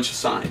give them a bunch of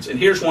signs. And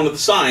here's one of the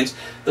signs,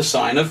 the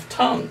sign of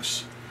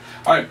tongues.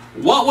 All right,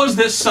 what was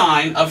this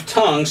sign of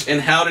tongues,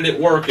 and how did it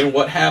work, and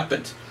what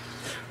happened?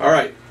 All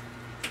right,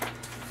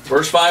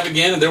 verse 5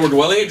 again, And there were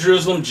dwelling at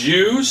Jerusalem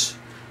Jews,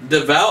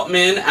 devout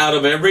men out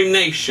of every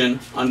nation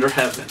under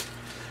heaven.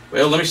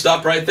 Well, let me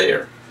stop right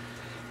there.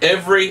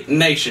 Every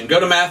nation. Go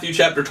to Matthew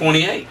chapter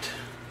 28.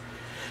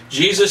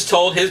 Jesus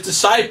told his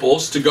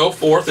disciples to go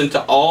forth into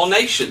all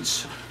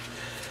nations.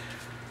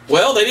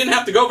 Well, they didn't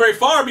have to go very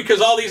far, because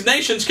all these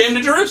nations came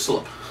to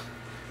Jerusalem.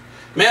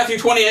 Matthew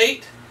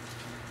 28,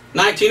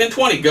 19 and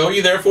 20. Go ye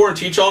therefore and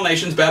teach all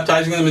nations,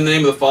 baptizing them in the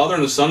name of the Father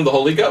and the Son and the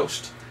Holy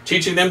Ghost,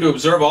 teaching them to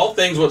observe all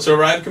things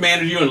whatsoever I have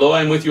commanded you, and lo,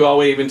 I am with you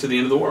always, even to the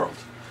end of the world.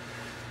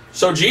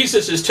 So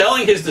Jesus is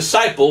telling his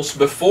disciples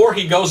before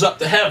he goes up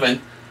to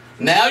heaven,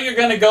 now you're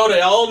going to go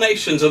to all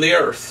nations of the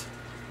earth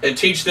and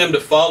teach them to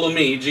follow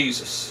me,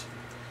 Jesus,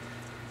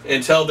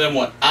 and tell them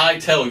what I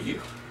tell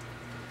you.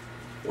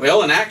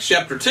 Well, in Acts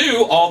chapter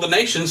 2, all the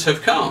nations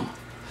have come.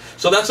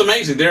 So that's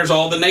amazing. There's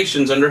all the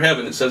nations under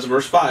heaven. It says in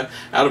verse 5,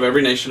 out of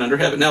every nation under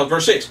heaven. Now,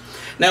 verse 6.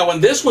 Now,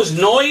 when this was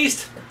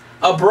noised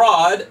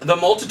abroad, the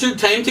multitude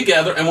came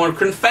together and were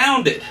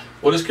confounded.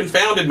 What does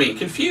confounded mean?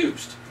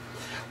 Confused.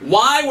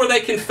 Why were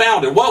they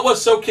confounded? What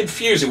was so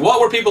confusing?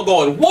 What were people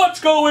going, what's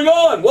going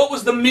on? What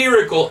was the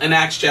miracle in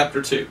Acts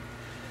chapter 2?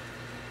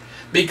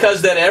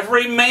 Because that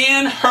every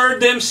man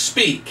heard them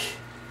speak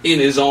in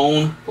his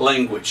own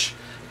language.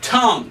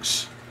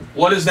 Tongues.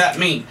 What does that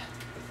mean?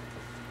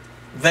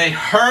 They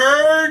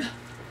heard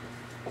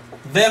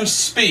them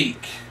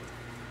speak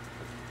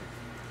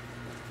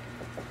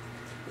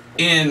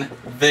in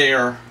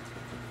their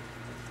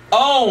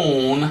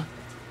own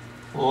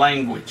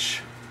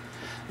language.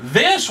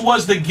 This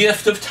was the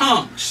gift of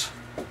tongues.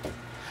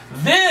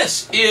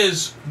 This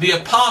is the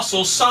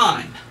apostles'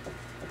 sign.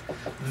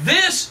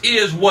 This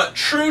is what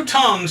true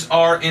tongues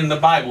are in the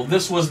Bible.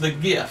 This was the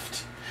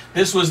gift.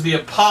 This was the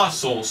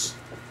apostles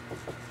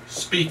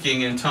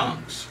speaking in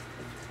tongues.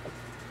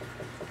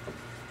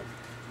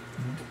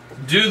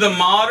 Do the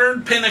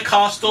modern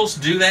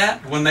Pentecostals do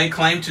that when they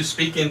claim to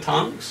speak in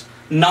tongues?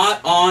 Not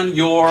on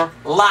your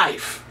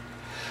life.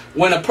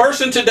 When a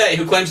person today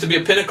who claims to be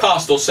a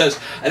Pentecostal says,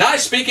 and I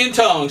speak in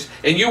tongues,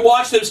 and you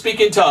watch them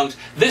speak in tongues,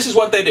 this is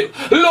what they do.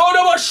 And you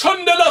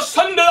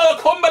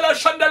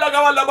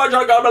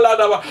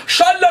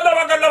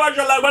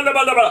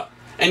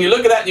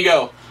look at that and you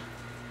go,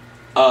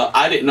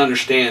 I didn't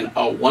understand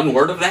one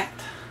word of that.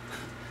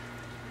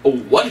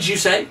 What did you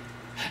say?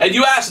 And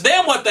you ask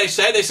them what they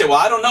say well,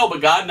 I don't know, but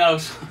God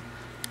knows.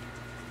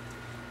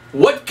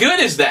 What good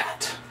is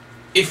that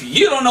if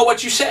you don't know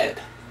what you said,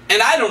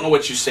 and I don't know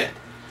what you said?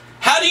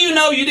 How do you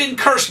know you didn't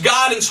curse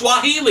God in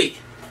Swahili?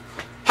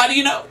 How do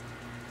you know?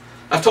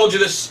 I've told you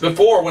this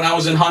before. When I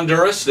was in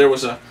Honduras, there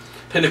was a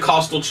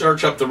Pentecostal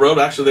church up the road.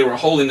 Actually, they were a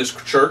holiness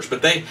church,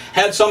 but they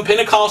had some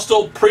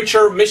Pentecostal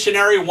preacher,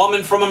 missionary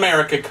woman from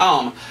America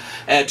come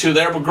to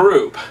their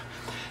group.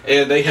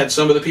 And they had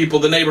some of the people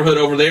in the neighborhood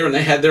over there, and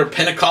they had their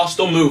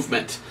Pentecostal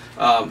movement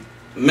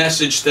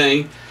message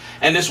thing.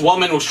 And this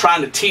woman was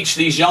trying to teach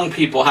these young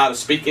people how to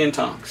speak in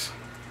tongues.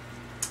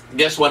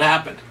 Guess what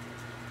happened?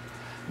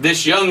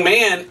 This young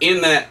man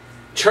in that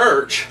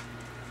church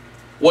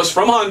was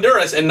from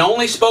Honduras and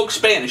only spoke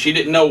Spanish. He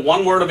didn't know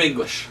one word of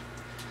English.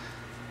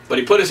 But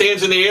he put his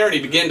hands in the air and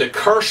he began to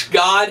curse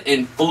God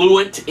in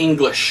fluent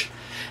English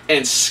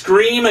and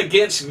scream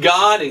against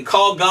God and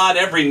call God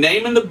every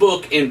name in the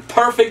book in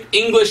perfect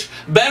English,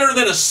 better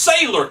than a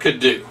sailor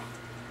could do.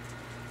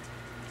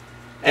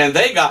 And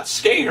they got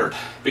scared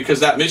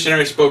because that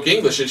missionary spoke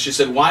English, and she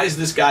said, "Why is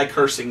this guy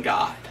cursing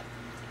God?"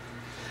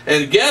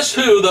 And guess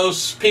who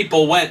those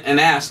people went and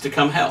asked to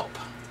come help?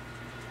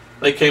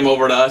 They came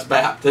over to us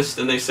Baptists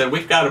and they said,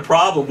 "We've got a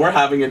problem. We're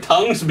having a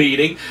tongues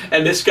meeting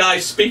and this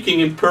guy's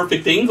speaking in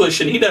perfect English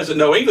and he doesn't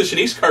know English and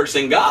he's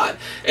cursing God."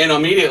 And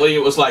immediately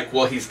it was like,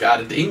 well, he's got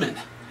a demon.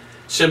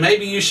 So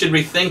maybe you should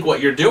rethink what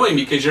you're doing,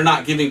 because you're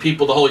not giving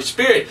people the Holy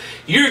Spirit.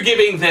 You're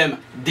giving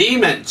them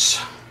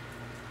demons.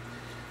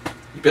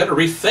 You better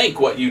rethink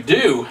what you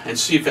do and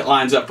see if it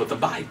lines up with the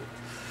Bible.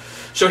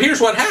 So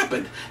here's what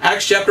happened.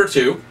 Acts chapter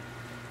 2.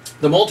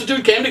 The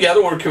multitude came together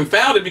and were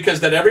confounded, because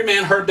that every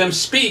man heard them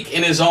speak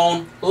in his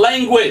own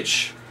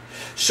language.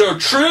 So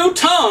true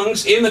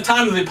tongues in the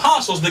time of the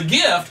apostles, the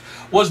gift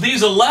was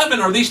these 11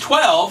 or these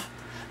 12.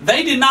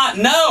 They did not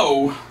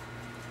know,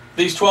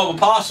 these 12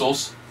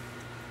 apostles.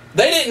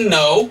 They didn't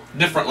know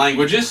different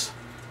languages.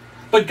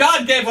 But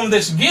God gave them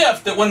this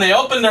gift that when they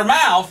opened their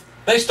mouth,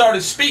 they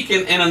started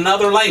speaking in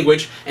another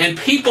language. And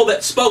people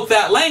that spoke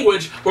that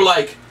language were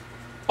like,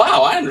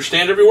 wow, I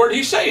understand every word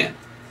he's saying.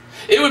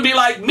 It would be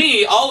like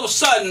me all of a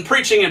sudden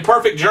preaching in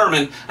perfect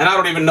German, and I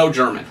don't even know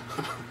German.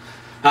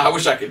 I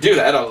wish I could do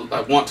that.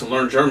 I want to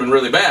learn German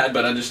really bad,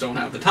 but I just don't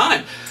have the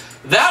time.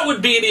 That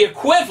would be the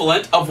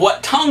equivalent of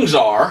what tongues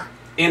are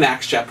in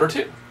Acts chapter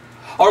 2.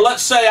 Or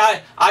let's say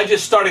I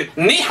just started,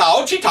 Ni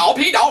hao, chi tao,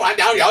 pi dao, right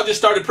now, y'all just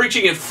started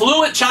preaching in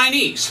fluent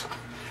Chinese.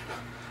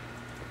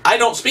 I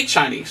don't speak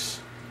Chinese.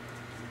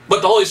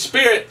 But the Holy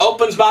Spirit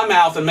opens my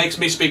mouth and makes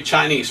me speak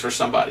Chinese for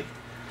somebody.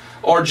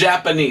 Or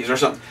Japanese or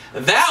something.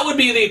 That would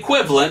be the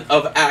equivalent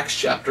of Acts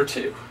chapter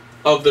 2.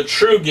 Of the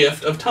true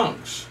gift of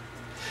tongues.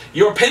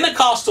 Your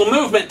Pentecostal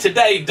movement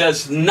today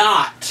does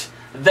not.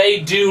 They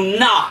do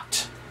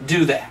not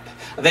do that.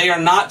 They are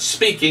not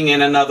speaking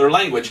in another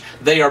language.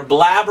 They are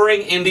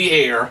blabbering in the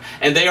air,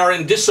 and they are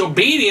in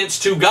disobedience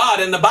to God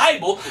in the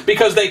Bible,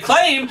 because they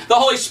claim the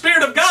Holy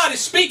Spirit of God is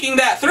speaking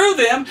that through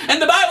them,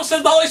 and the Bible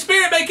says the Holy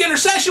Spirit make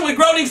intercession with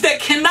groanings that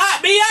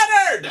cannot be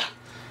uttered.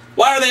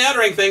 Why are they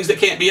uttering things that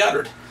can't be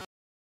uttered?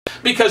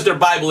 Because they're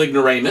Bible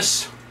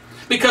ignoramus,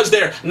 because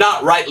they're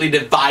not rightly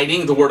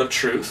dividing the word of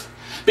truth,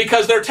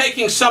 because they're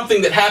taking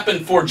something that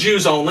happened for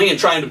Jews only and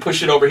trying to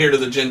push it over here to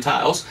the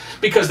Gentiles,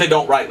 because they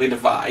don't rightly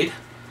divide.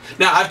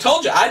 Now, I've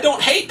told you, I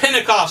don't hate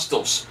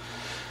Pentecostals,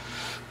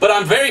 but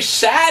I'm very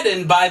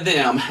saddened by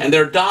them and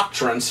their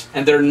doctrines,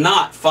 and they're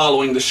not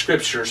following the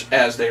Scriptures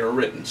as they are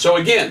written. So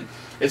again,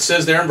 it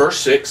says there in verse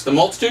 6, the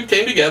multitude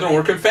came together and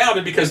were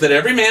confounded, because that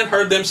every man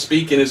heard them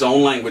speak in his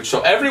own language.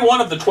 So every one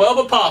of the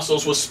 12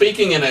 apostles was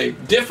speaking in a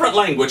different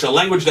language, a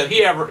language that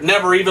he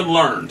never even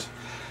learned.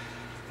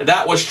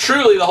 That was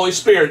truly the Holy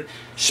Spirit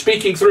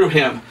speaking through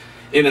him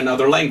in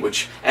another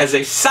language, as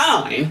a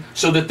sign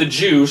so that the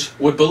Jews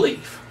would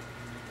believe.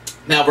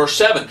 Now verse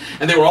 7,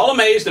 and they were all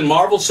amazed and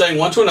marveled, saying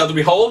one to another,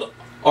 behold,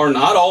 are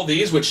not all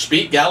these which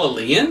speak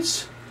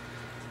Galileans?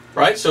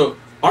 Right, so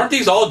aren't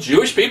these all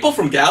Jewish people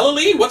from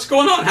Galilee? What's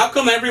going on? How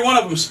come every one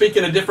of them speak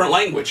in a different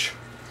language?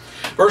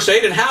 Verse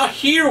 8, and how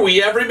hear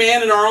we every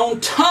man in our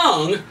own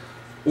tongue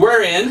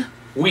wherein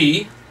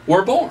we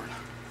were born?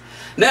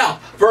 Now,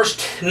 verse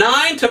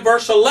 9 to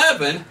verse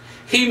 11,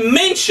 he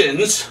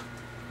mentions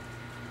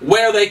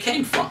where they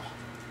came from.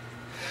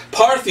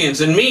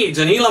 Parthians and Medes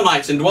and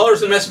Elamites and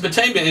dwellers in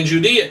Mesopotamia and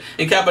Judea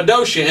and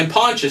Cappadocia and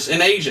Pontus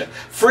and Asia,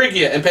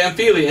 Phrygia and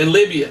Pamphylia and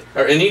Libya,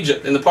 or in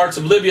Egypt, and the parts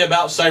of Libya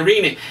about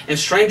Cyrene, and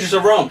strangers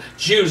of Rome,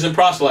 Jews and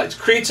proselytes,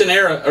 Cretes and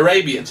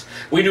Arabians.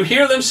 We do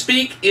hear them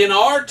speak in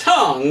our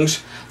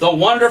tongues the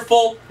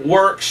wonderful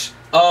works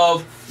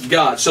of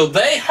God. So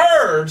they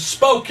heard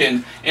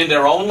spoken in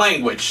their own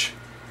language.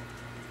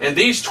 And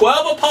these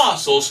 12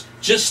 apostles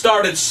just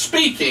started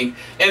speaking,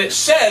 and it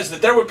says that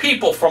there were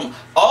people from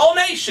all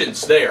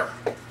nations there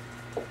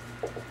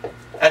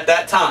at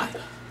that time.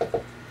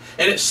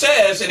 And it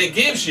says, and it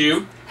gives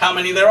you how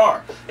many there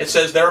are. It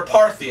says there are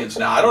Parthians.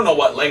 Now, I don't know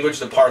what language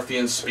the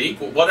Parthians speak.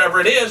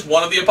 Whatever it is,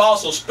 one of the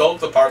apostles spoke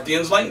the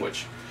Parthians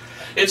language.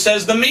 It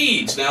says the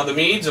Medes. Now, the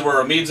Medes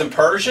were Medes and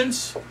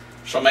Persians.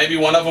 So maybe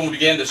one of them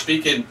began to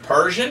speak in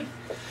Persian.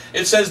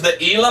 It says the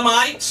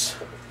Elamites.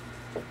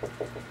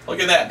 Look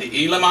at that,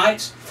 the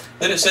Elamites.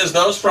 Then it says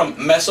those from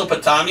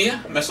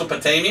Mesopotamia.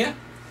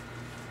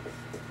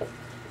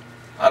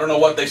 I don't know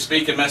what they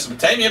speak in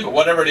Mesopotamia, but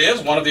whatever it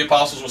is, one of the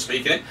apostles was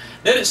speaking it.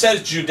 Then it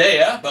says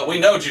Judea, but we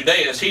know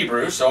Judea is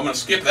Hebrew, so I'm going to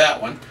skip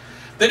that one.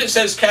 Then it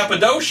says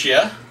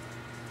Cappadocia.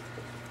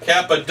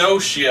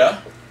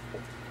 Cappadocia.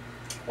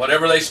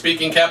 Whatever they speak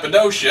in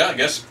Cappadocia, I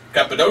guess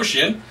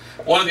Cappadocian.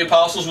 One of the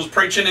apostles was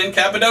preaching in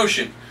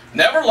Cappadocian.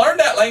 Never learned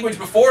that language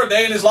before a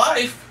day in his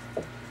life.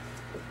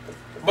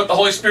 But the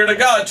Holy Spirit of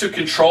God took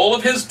control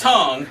of his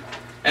tongue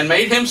and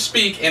made him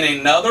speak in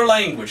another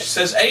language. It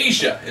says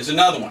Asia is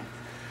another one.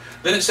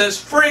 Then it says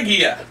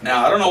Phrygia.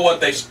 Now, I don't know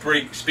what they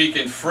speak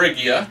in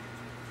Phrygia,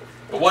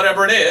 but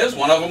whatever it is,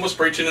 one of them was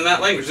preaching in that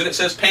language. Then it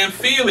says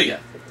Pamphylia.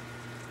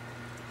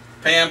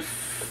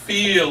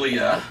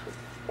 Pamphylia.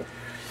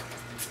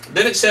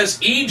 Then it says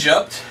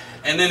Egypt,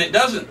 and then it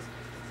doesn't,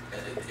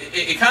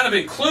 it kind of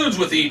includes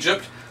with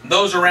Egypt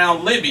those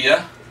around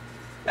Libya,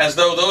 as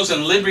though those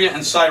in Libya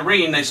and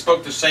Cyrene, they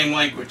spoke the same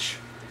language,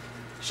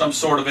 some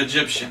sort of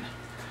Egyptian.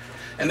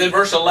 And then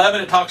verse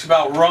 11, it talks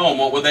about Rome.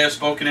 What would they have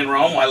spoken in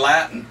Rome? Why,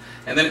 Latin.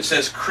 And then it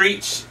says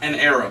Cretes and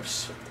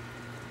Arabs.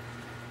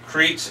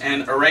 Cretes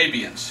and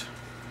Arabians.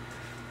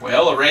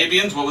 Well,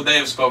 Arabians, what would they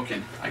have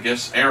spoken? I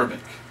guess Arabic.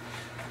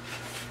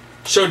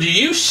 So do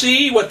you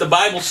see what the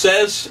Bible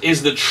says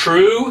is the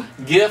true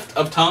gift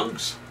of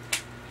tongues?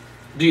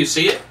 Do you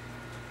see it?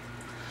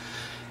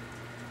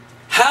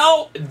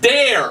 How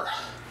dare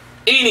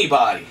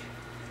anybody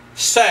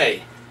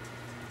say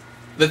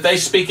that they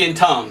speak in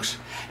tongues,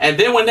 and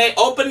then when they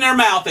open their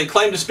mouth and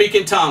claim to speak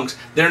in tongues,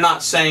 they're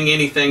not saying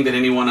anything that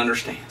anyone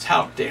understands?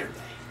 How dare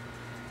they?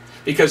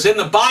 Because in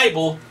the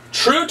Bible,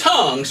 true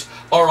tongues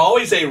are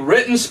always a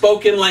written,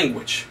 spoken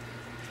language.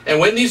 And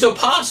when these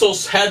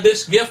apostles had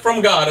this gift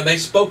from God and they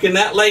spoke in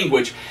that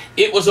language,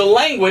 it was a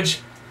language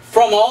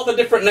from all the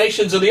different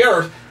nations of the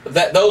earth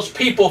that those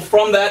people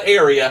from that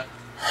area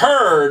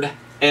heard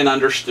and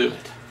understood.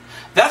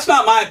 That's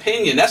not my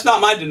opinion. That's not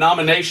my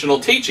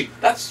denominational teaching.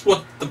 That's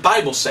what the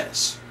Bible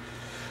says.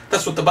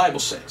 That's what the Bible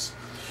says.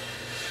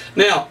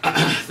 Now,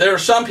 there are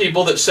some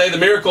people that say the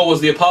miracle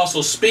was the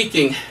apostles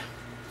speaking,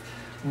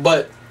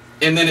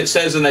 and then it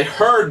says, and they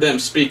heard them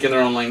speak in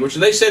their own language.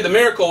 And they say the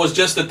miracle was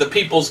just that the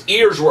people's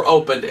ears were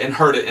opened and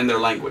heard it in their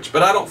language.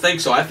 But I don't think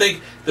so. I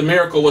think the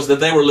miracle was that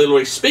they were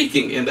literally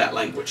speaking in that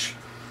language.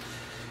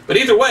 But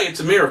either way, it's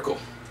a miracle.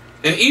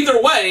 And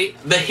either way,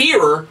 the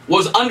hearer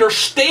was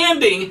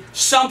understanding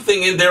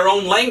something in their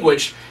own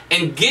language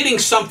and getting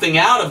something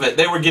out of it.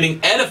 They were getting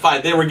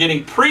edified. They were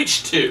getting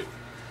preached to.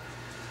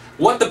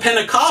 What the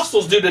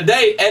Pentecostals do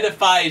today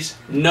edifies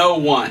no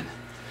one.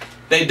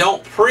 They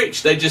don't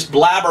preach. They just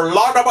blabber.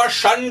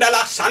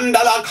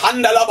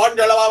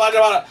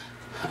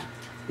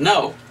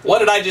 No. What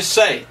did I just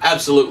say?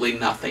 Absolutely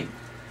nothing.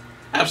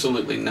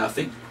 Absolutely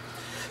nothing.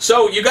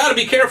 So you got to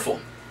be careful.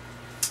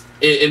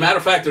 As a matter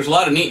of fact, there's a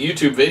lot of neat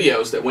YouTube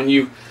videos that when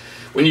you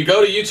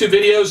go to YouTube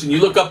videos and you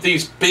look up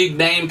these big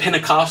name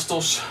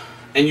Pentecostals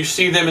and you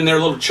see them in their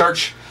little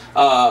churches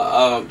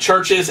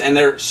and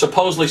they're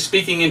supposedly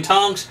speaking in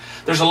tongues,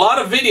 there's a lot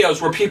of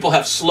videos where people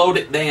have slowed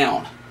it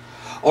down,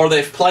 or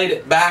they've played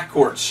it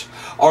backwards,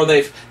 or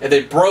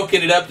they've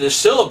broken it up to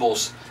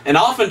syllables, and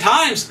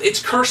oftentimes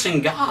it's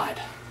cursing God.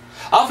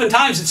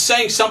 Oftentimes it's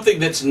saying something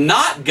that's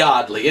not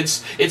godly.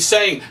 It's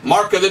saying,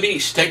 mark of the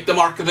beast, take the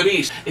mark of the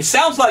beast. It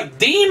sounds like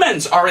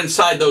demons are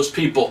inside those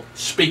people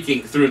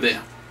speaking through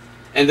them,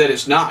 and that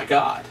it's not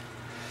God.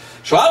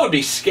 So I would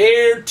be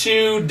scared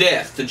to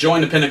death to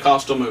join the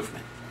Pentecostal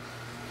movement.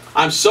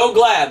 I'm so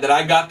glad that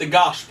I got the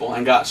gospel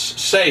and got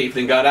saved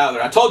and got out of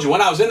there. I told you,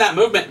 when I was in that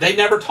movement, they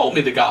never told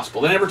me the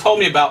gospel. They never told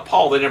me about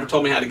Paul. They never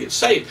told me how to get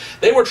saved.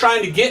 They were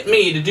trying to get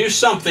me to do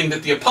something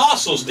that the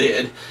apostles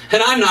did,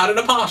 and I'm not an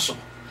apostle.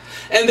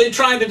 And then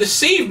trying to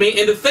deceive me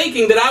into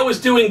thinking that I was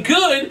doing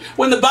good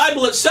when the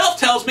Bible itself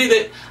tells me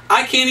that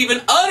I can't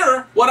even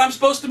utter what I'm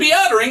supposed to be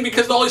uttering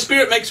because the Holy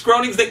Spirit makes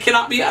groanings that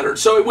cannot be uttered.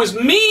 So it was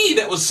me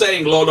that was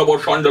saying,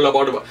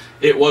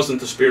 it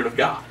wasn't the Spirit of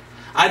God.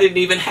 I didn't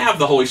even have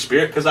the Holy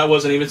Spirit because I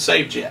wasn't even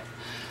saved yet.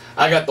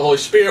 I got the Holy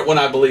Spirit when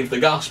I believed the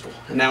gospel,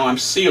 and now I'm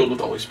sealed with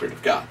the Holy Spirit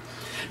of God.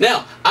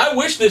 Now, I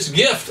wish this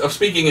gift of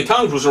speaking in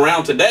tongues was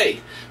around today,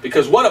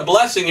 because what a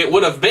blessing it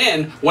would have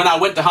been when I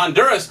went to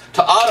Honduras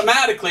to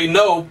automatically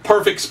know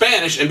perfect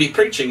Spanish and be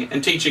preaching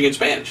and teaching in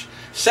Spanish.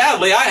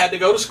 Sadly, I had to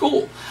go to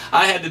school.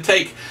 I had to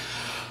take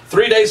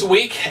 3 days a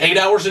week, 8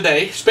 hours a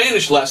day,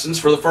 Spanish lessons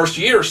for the first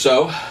year or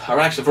so,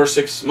 or actually the first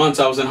 6 months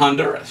I was in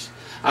Honduras.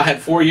 I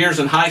had 4 years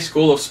in high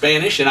school of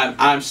Spanish, and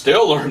I'm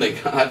still learning.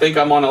 I think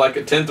I'm on like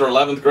a 10th or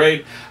 11th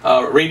grade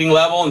reading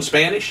level in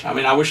Spanish. I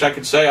mean, I wish I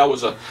could say I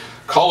was a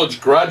college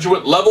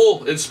graduate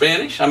level in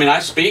Spanish. I mean, I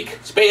speak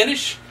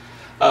Spanish,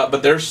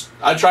 but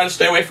I try to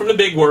stay away from the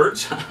big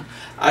words.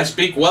 I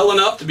speak well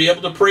enough to be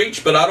able to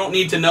preach, but I don't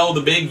need to know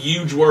the big,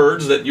 huge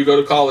words that you go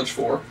to college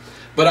for.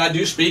 But I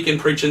do speak and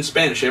preach in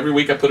Spanish. Every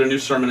week I put a new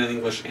sermon in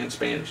English and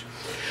Spanish.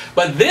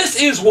 But this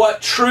is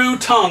what true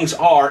tongues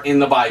are in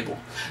the Bible.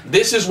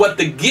 This is what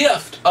the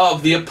gift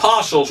of the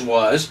apostles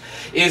was,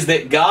 is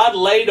that God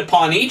laid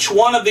upon each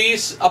one of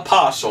these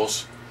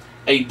apostles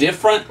a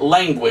different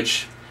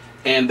language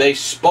and they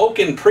spoke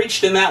and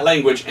preached in that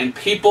language, and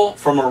people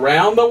from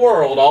around the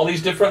world, all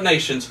these different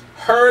nations,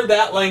 heard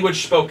that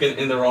language spoken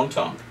in their own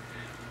tongue.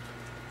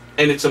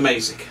 And it's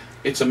amazing.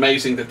 It's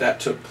amazing that that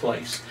took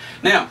place.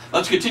 Now,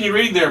 let's continue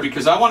reading there,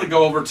 because I want to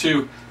go over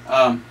to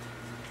 1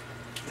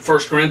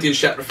 Corinthians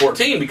chapter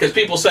 14, because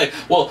people say,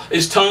 well,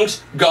 is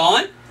tongues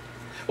gone?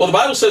 Well, the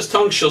Bible says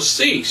tongues shall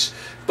cease.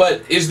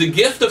 But is the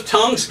gift of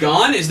tongues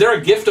gone? Is there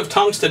a gift of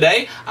tongues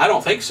today? I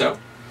don't think so.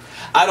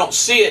 I don't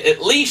see it,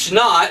 at least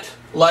not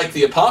like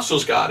the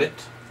apostles got it.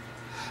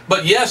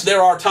 But yes,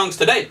 there are tongues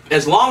today.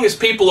 As long as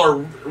people are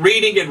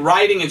reading and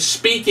writing and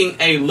speaking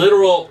a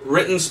literal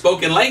written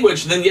spoken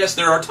language, then yes,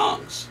 there are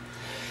tongues.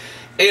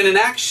 And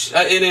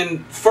in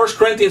 1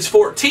 Corinthians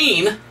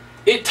 14,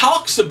 it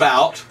talks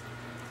about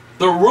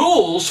the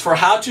rules for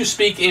how to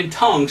speak in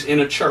tongues in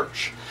a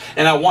church.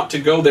 And I want to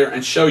go there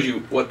and show you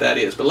what that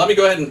is. But let me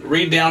go ahead and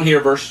read down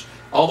here,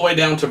 all the way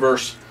down to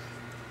verse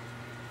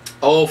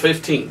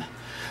 15.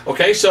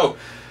 Okay, so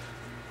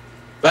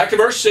back to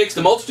verse 6.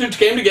 The multitude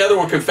came together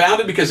and were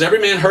confounded, because every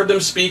man heard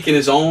them speak in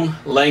his own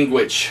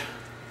language.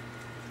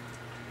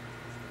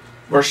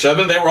 Verse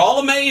 7, they were all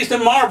amazed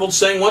and marveled,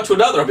 saying one to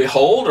another,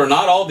 behold, are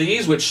not all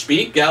these which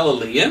speak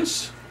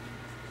Galileans?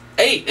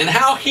 8, and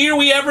how hear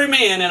we every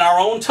man in our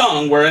own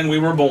tongue wherein we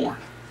were born?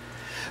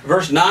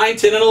 Verse 9,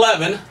 10, and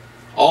 11,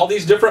 all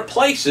these different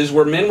places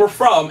where men were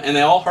from, and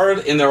they all heard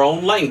in their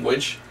own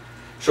language.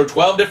 So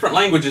 12 different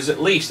languages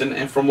at least.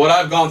 And from what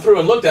I've gone through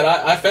and looked at,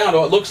 I found it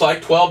looks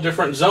like 12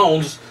 different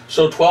zones,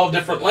 so 12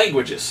 different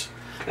languages.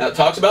 Now it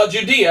talks about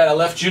Judea. I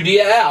left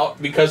Judea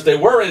out because they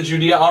were in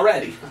Judea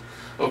already.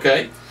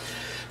 Okay?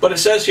 But it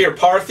says here,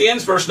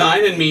 Parthians, verse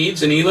 9, and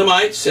Medes, and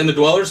Elamites, and the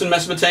dwellers in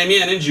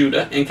Mesopotamia and in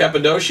Judah, and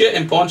Cappadocia,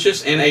 and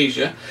Pontus, and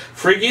Asia,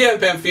 Phrygia,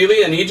 and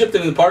Pamphylia, and Egypt,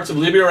 and in the parts of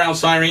Libya around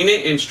Cyrene,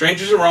 and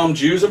strangers of Rome,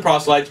 Jews and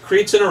proselytes,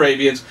 Cretes and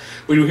Arabians,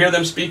 we do hear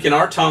them speak in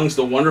our tongues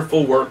the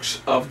wonderful works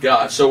of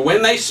God. So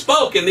when they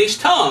spoke in these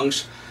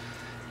tongues,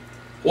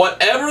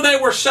 whatever they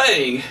were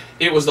saying,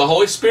 it was the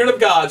Holy Spirit of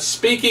God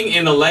speaking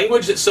in the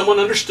language that someone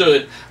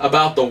understood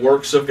about the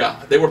works of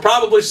God. They were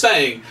probably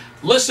saying,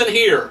 listen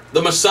here,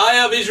 the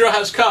Messiah of Israel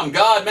has come.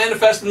 God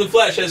manifest in the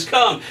flesh has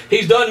come.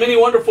 He's done many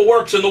wonderful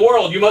works in the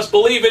world. You must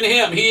believe in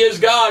Him. He is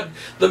God,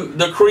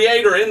 the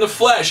Creator in the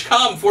flesh,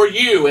 come for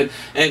you. And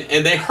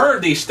they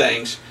heard these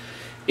things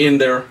in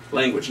their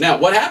language. Now,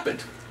 what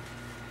happened?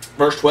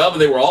 Verse 12,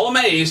 and they were all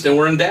amazed and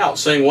were in doubt,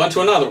 saying one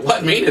to another,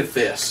 what meaneth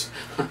this?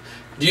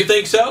 Do you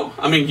think so?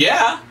 I mean,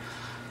 yeah.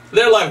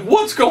 They're like,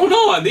 what's going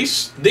on?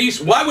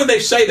 Why would they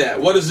say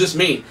that? What does this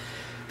mean?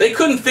 They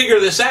couldn't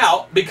figure this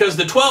out because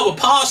the 12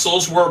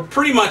 apostles were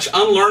pretty much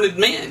unlearned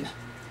men.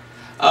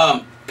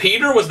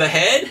 Peter was the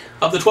head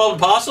of the 12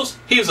 apostles.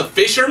 He was a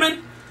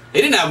fisherman.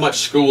 He didn't have much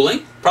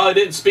schooling. Probably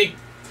didn't speak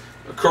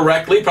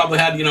correctly. Probably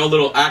had, a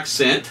little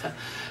accent.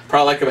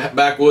 Probably like a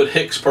backwood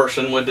Hicks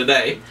person would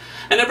today.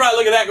 And they probably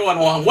look at that going,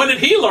 well, when did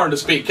he learn to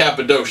speak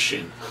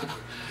Cappadocian?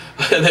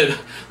 And then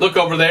look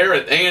over there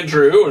at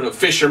Andrew, and a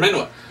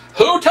fisherman.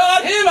 Who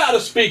taught him how to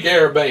speak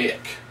Arabic?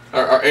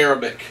 Or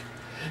Arabic?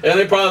 And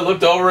they probably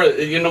looked over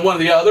at one of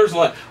the others and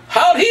like,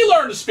 how'd he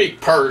learn to speak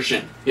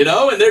Persian? And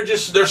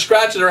they're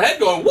scratching their head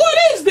going, what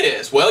is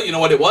this? Well, you know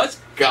what it was?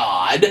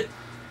 God.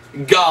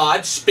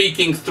 God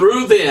speaking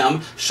through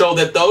them so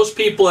that those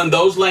people in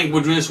those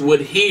languages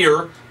would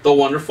hear the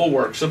wonderful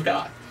works of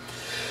God.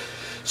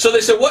 So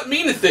they said, what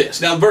meaneth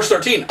this? Now in verse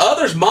 13,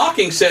 others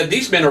mocking said,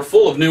 these men are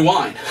full of new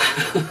wine.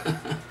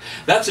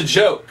 That's a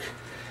joke.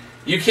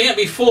 You can't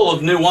be full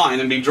of new wine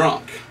and be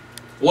drunk.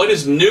 What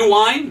is new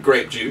wine?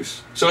 Grape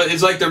juice. So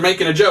it's like they're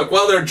making a joke.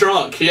 Well, they're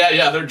drunk.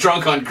 Yeah, they're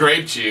drunk on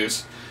grape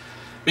juice.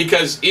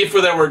 Because if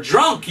they were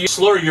drunk, you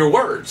slur your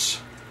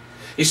words.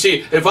 You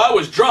see, if I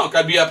was drunk,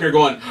 I'd be up here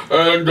going,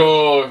 and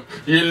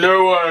you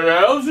know what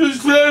else it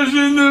says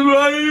in the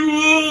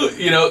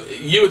Bible?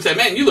 You would say,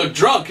 man, you look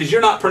drunk because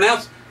you're not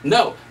pronounced.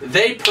 No,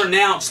 they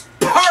pronounce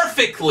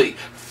perfectly,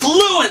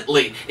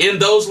 fluently in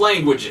those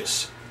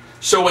languages.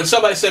 So when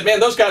somebody said, man,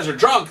 those guys are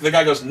drunk, the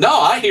guy goes, no,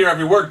 I hear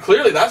every word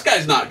clearly. That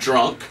guy's not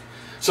drunk.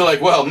 So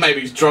like, well,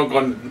 maybe he's drunk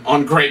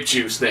on grape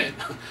juice then.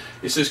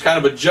 This is kind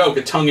of a joke,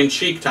 a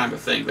tongue-in-cheek type of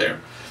thing there.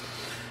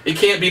 It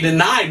can't be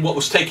denied what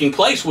was taking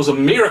place was a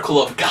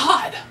miracle of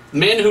God.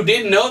 Men who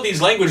didn't know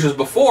these languages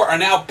before are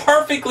now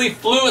perfectly,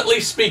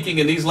 fluently speaking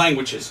in these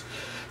languages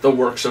the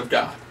works of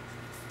God.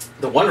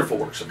 The wonderful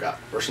works of God.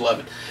 Verse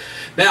 11.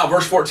 Now,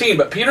 verse 14,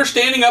 but Peter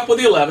standing up with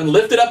the 11,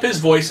 lifted up his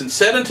voice and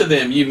said unto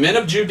them, ye men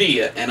of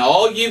Judea, and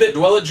all ye that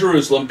dwell at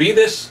Jerusalem, be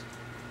this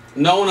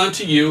known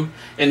unto you,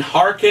 and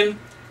hearken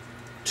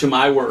to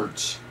my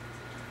words.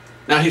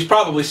 Now, he's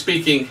probably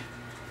speaking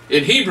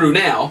in Hebrew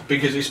now,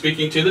 because he's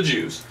speaking to the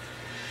Jews.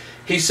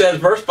 He says,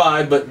 verse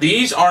 5, but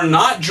these are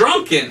not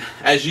drunken,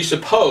 as ye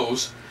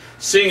suppose,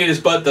 seeing it is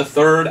but the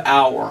 3rd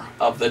hour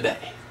of the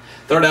day.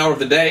 3rd hour of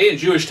the day in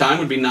Jewish time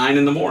would be 9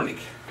 in the morning.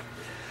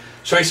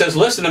 So he says,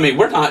 listen to me,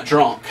 we're not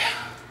drunk.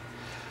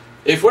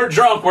 If we're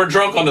drunk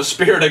on the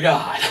Spirit of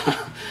God.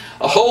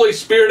 The Holy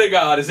Spirit of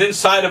God is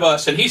inside of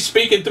us, and He's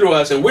speaking through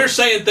us, and we're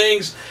saying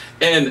things,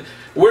 and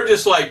we're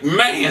just like,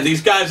 man,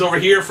 these guys over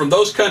here from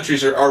those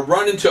countries are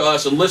running to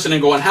us and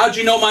listening, going, how'd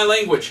you know my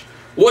language?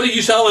 What are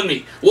you telling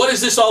me? What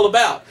is this all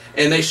about?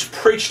 And they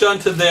preached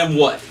unto them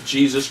what?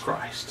 Jesus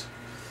Christ,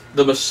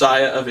 the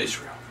Messiah of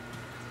Israel.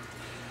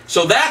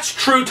 So that's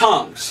true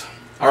tongues.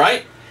 All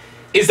right?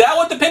 Is that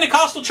what the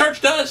Pentecostal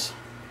church does?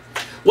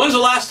 When's the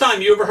last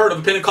time you ever heard of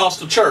a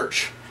Pentecostal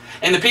church?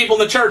 And the people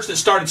in the church that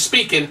started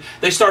speaking,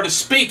 they started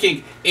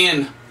speaking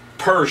in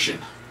Persian,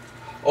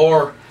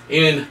 or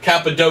in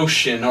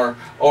Cappadocian,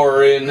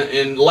 or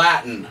in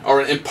Latin,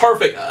 or in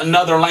perfect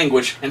another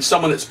language, and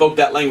someone that spoke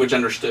that language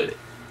understood it.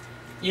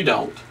 You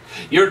don't.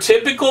 Your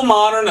typical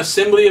modern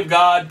Assembly of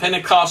God,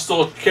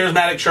 Pentecostal,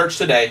 charismatic church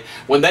today,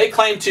 when they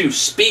claim to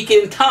speak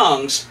in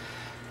tongues,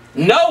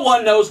 no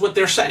one knows what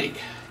they're saying,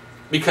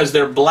 because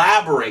they're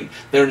blabbering.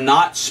 They're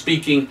not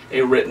speaking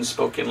a written,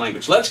 spoken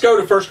language. Let's go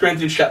to 1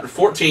 Corinthians chapter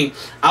 14.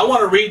 I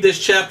want to read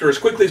this chapter as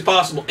quickly as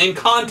possible in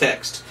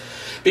context,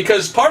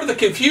 because part of the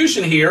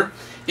confusion here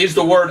is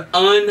the word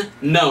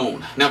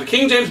unknown. Now, the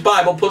King James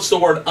Bible puts the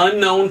word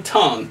unknown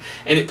tongue,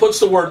 and it puts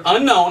the word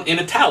unknown in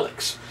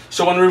italics.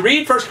 So when we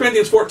read 1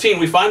 Corinthians 14,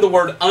 we find the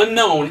word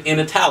unknown in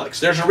italics.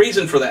 There's a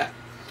reason for that.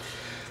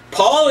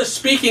 Paul is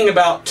speaking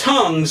about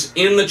tongues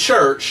in the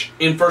church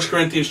in 1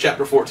 Corinthians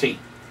chapter 14.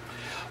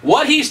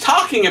 What he's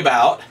talking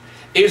about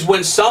is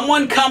when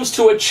someone comes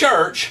to a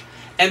church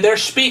and they're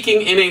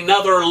speaking in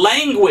another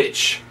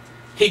language.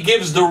 He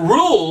gives the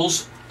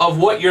rules of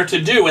what you're to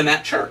do in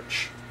that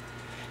church.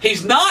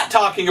 He's not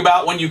talking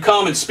about when you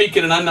come and speak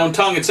in an unknown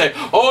tongue and say,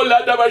 oh,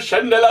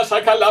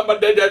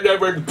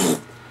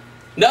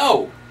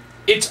 no.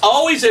 It's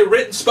always a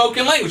written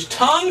spoken language.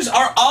 Tongues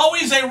are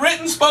always a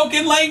written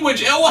spoken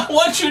language. I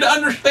want you to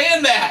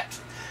understand that.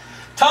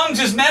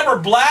 Tongues is never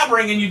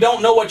blabbering and you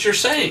don't know what you're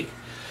saying.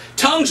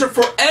 Tongues are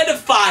for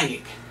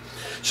edifying.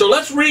 So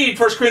let's read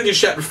 1 Corinthians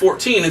chapter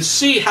 14 and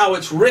see how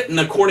it's written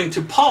according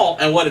to Paul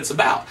and what it's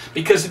about.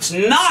 Because it's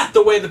not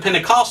the way the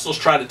Pentecostals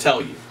try to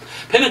tell you.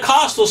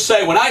 Pentecostals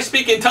say, when I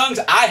speak in tongues,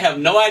 I have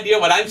no idea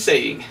what I'm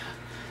saying.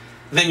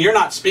 Then you're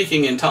not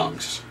speaking in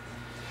tongues.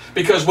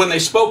 Because when they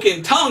spoke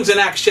in tongues in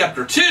Acts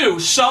chapter 2,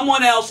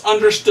 someone else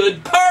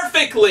understood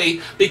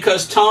perfectly,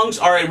 because tongues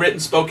are a written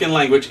spoken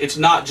language. It's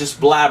not just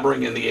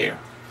blabbering in the air.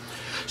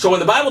 So when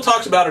the Bible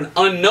talks about an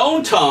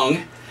unknown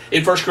tongue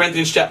in 1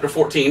 Corinthians chapter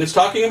 14, it's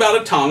talking about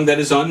a tongue that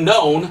is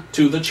unknown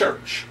to the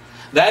church.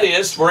 That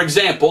is, for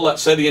example,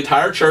 let's say the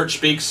entire church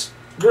speaks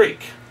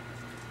Greek.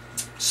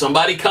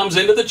 Somebody comes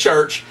into the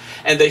church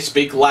and they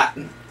speak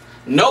Latin.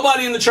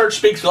 Nobody in the church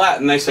speaks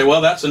Latin. They say,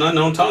 well, that's an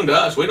unknown tongue to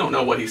us. We don't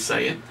know what he's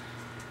saying.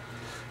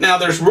 Now,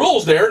 there's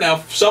rules there. Now,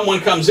 if someone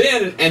comes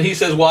in and he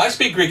says, well, I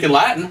speak Greek and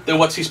Latin, then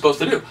what's he supposed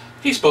to do?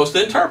 He's supposed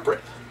to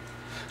interpret.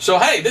 So,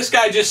 hey, this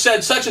guy just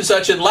said such and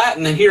such in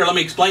Latin, and here, let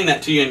me explain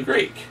that to you in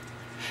Greek.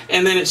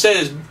 And then it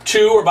says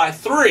 2 or by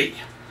 3.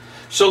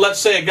 So let's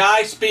say a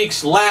guy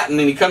speaks Latin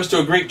and he comes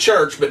to a Greek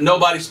church, but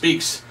nobody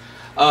speaks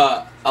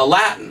a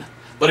Latin.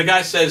 But a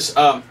guy says,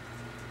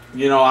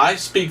 you know, I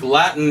speak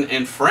Latin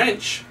and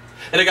French.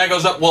 And the guy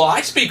goes up, well, I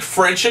speak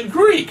French and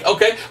Greek.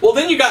 Okay, well,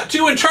 then you got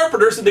 2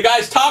 interpreters, and the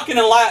guy's talking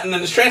in Latin,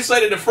 and it's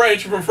translated to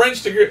French, from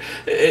French to Greek,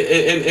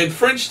 and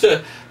French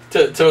to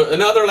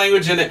another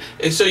language.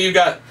 And so you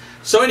got,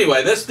 so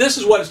anyway, this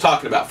is what it's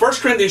talking about. 1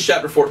 Corinthians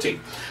chapter 14.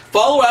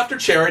 Follow after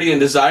charity and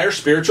desire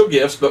spiritual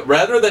gifts, but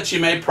rather that you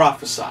may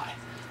prophesy.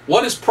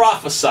 What is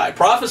prophesy?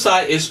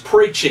 Prophesy is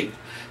preaching,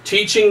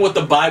 teaching what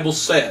the Bible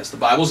says. The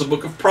Bible is a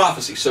book of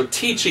prophecy, so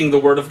teaching the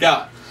Word of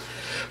God.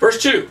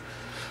 Verse 2.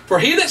 For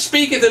he that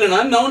speaketh in an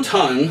unknown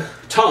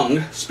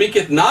tongue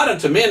speaketh not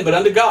unto men, but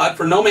unto God,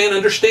 for no man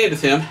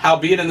understandeth him,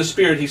 howbeit in the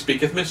Spirit he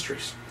speaketh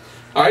mysteries.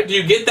 Alright, do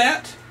you get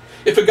that?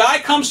 If a guy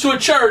comes to a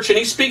church and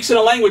he speaks in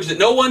a language that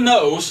no one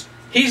knows,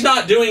 he's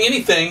not doing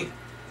anything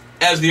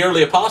as the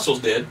early apostles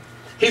did.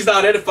 He's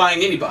not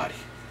edifying anybody.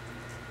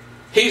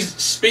 He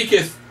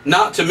speaketh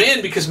not to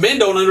men because men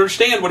don't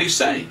understand what he's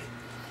saying.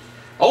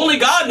 Only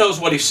God knows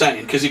what he's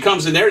saying, because he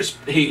comes in there,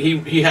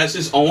 he has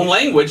his own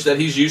language that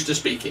he's used to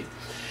speaking.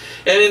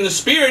 And in the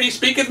Spirit he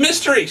speaketh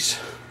mysteries,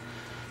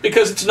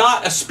 because it's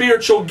not a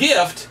spiritual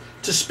gift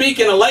to speak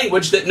in a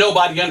language that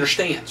nobody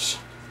understands.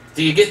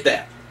 Do you get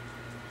that?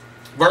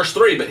 Verse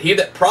 3, but he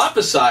that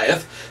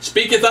prophesieth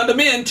speaketh unto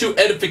men to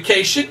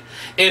edification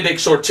and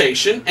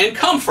exhortation and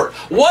comfort.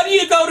 What do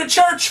you go to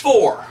church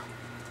for?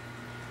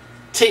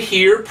 To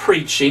hear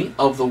preaching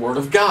of the Word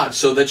of God,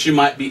 so that you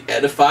might be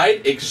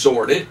edified,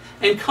 exhorted,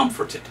 and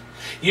comforted.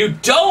 You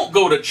don't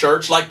go to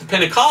church like the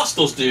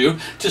Pentecostals do,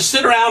 to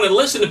sit around and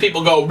listen to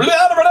people go blah,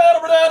 blah, blah,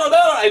 blah,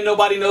 blah, and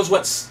nobody knows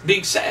what's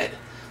being said.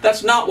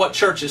 That's not what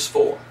church is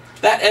for.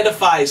 That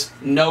edifies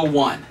no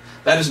one.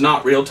 That is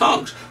not real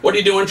tongues. What are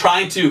you doing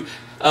trying to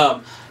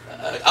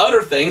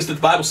utter things that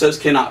the Bible says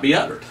cannot be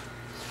uttered?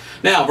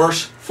 Now,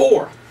 verse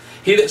 4.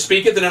 He that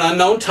speaketh in an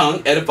unknown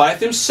tongue edifieth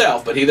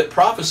himself, but he that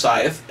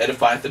prophesieth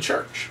edifieth the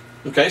church.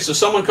 Okay, so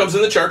someone comes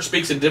in the church,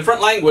 speaks a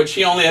different language,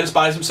 he only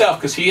edifies himself,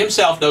 because he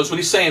himself knows what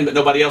he's saying, but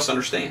nobody else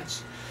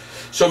understands.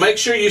 So make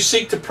sure you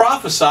seek to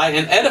prophesy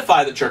and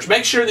edify the church.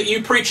 Make sure that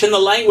you preach in the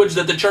language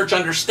that the church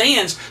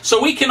understands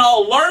so we can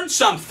all learn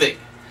something.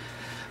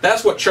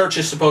 That's what church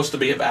is supposed to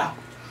be about.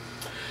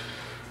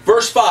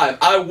 Verse 5,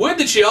 I would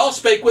that ye all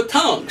spake with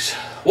tongues.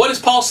 What is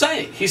Paul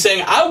saying? He's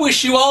saying, I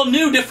wish you all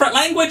knew different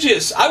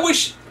languages. I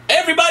wish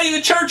everybody in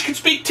the church could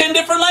speak 10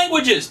 different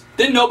languages.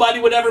 Then nobody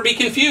would ever be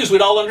confused.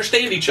 We'd all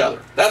understand each other.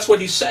 That's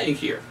what he's saying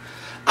here.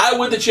 I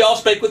would that ye all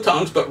spake with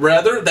tongues, but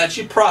rather that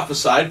ye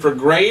prophesied. For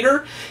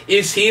greater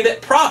is he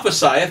that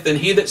prophesieth than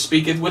he that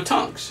speaketh with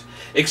tongues,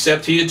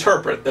 except he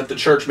interpret, that the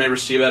church may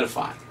receive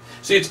edifying.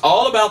 See, it's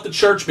all about the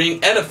church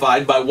being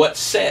edified by what's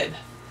said.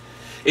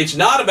 It's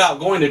not about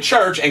going to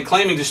church and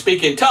claiming to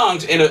speak in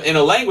tongues in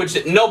a language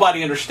that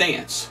nobody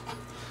understands.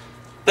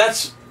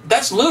 That's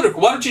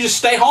ludicrous. Why don't you just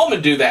stay home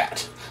and do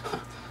that?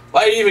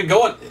 Why are you even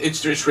going?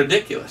 It's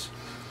ridiculous.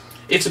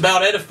 It's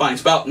about edifying.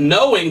 It's about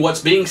knowing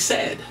what's being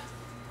said.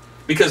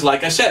 Because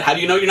like I said, how do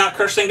you know you're not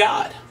cursing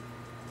God?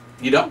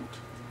 You don't.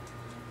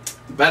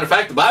 Matter of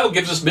fact, the Bible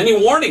gives us many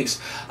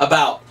warnings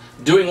about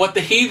doing what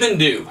the heathen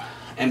do.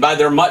 And by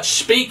their much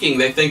speaking,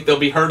 they think they'll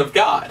be heard of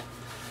God.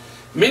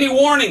 Many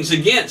warnings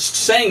against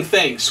saying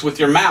things with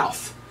your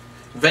mouth.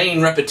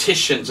 Vain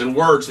repetitions and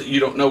words that you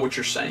don't know what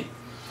you're saying.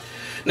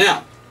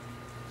 Now,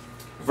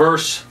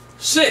 verse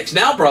 6.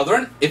 Now,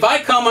 brethren, if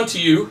I come unto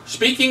you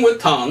speaking with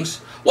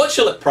tongues, what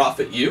shall it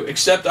profit you,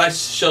 except I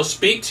shall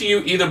speak to you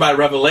either by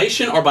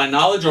revelation, or by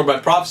knowledge, or by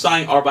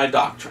prophesying, or by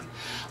doctrine?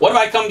 What if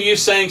I come to you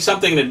saying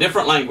something in a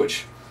different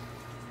language?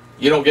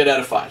 You don't get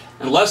edified.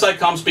 Unless I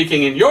come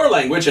speaking in your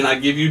language, and I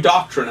give you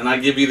doctrine, and I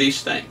give you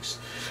these things.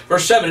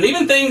 Verse 7, and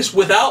even things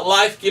without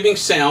life-giving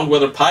sound,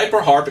 whether pipe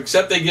or harp,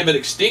 except they give it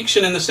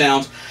extinction in the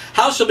sounds,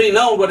 how shall be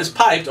known what is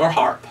piped or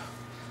harp?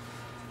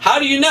 How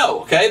do you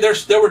know? Okay,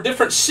 there were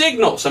different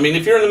signals. I mean,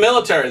 if you're in the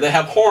military, they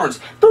have horns.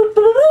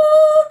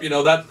 You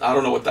know, that, I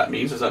don't know what that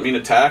means. Does that mean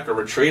attack or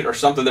retreat or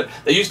something? That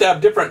they used to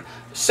have different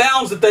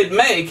sounds that they'd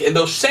make, and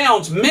those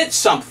sounds meant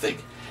something.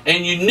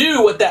 And you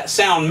knew what that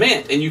sound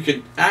meant, and you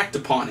could act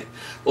upon it.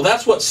 Well,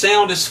 that's what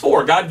sound is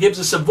for. God gives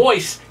us a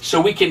voice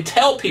so we can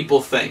tell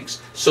people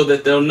things, so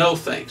that they'll know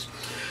things.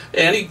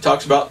 And he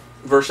talks about,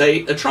 verse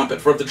 8, a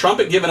trumpet. For if the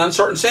trumpet give an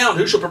uncertain sound,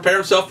 who shall prepare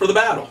himself for the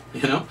battle?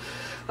 You know.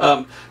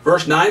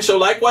 Verse 9, so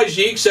likewise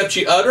ye, except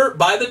ye utter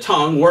by the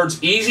tongue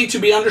words easy to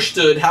be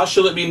understood, how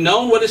shall it be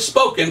known what is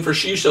spoken? For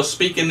she shall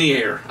speak in the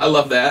air. I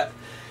love that.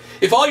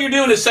 If all you're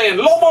doing is saying, and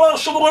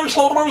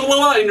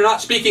you're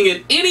not speaking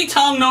in any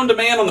tongue known to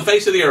man on the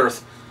face of the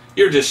earth,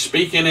 you're just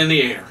speaking in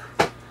the air.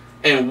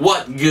 And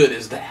what good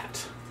is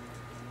that?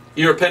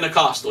 You're a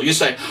Pentecostal. You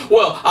say,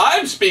 well,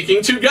 I'm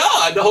speaking to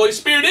God. The Holy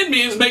Spirit in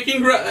me is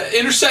making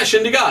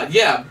intercession to God.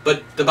 Yeah,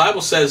 but the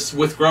Bible says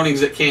with groanings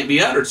that can't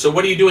be uttered. So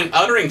what are you doing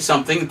uttering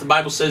something that the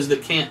Bible says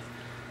that can't?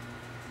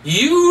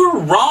 You're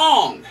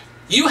wrong.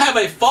 You have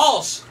a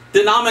false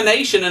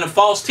denomination and a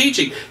false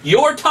teaching.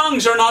 Your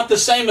tongues are not the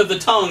same as the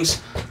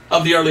tongues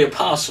of the early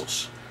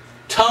apostles.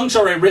 Tongues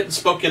are a written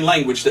spoken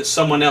language that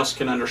someone else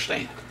can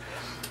understand.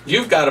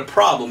 You've got a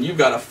problem. You've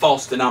got a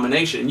false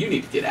denomination, and you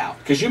need to get out,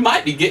 because you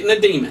might be getting a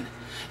demon.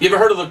 You ever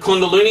heard of the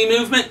Kundalini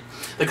movement?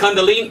 The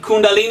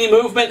Kundalini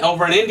movement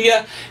over in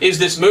India is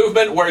this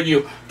movement where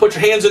you put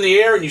your hands in the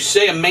air and you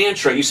say a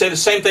mantra. You say the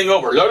same thing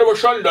over.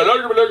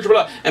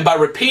 And by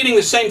repeating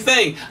the same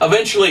thing,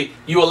 eventually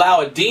you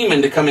allow a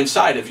demon to come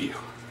inside of you.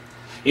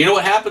 You know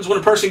what happens when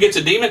a person gets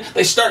a demon?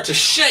 They start to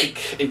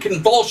shake in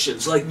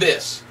convulsions like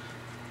this.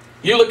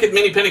 You look at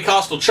many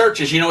Pentecostal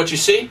churches, you know what you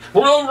see?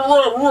 And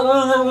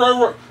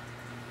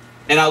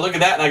I look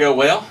at that and I go,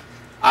 well,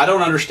 I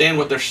don't understand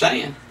what they're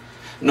saying.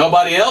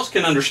 Nobody else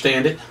can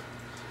understand it.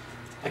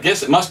 I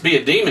guess it must be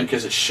a demon,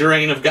 because it sure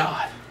ain't of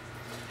God.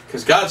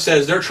 Because God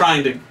says they're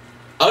trying to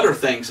utter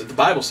things that the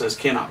Bible says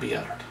cannot be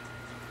uttered.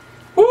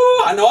 Woo,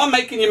 I know I'm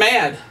making you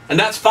mad. And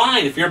that's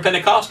fine if you're a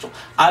Pentecostal.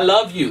 I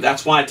love you.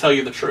 That's why I tell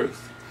you the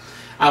truth.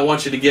 I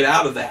want you to get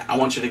out of that. I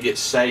want you to get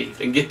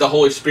saved and get the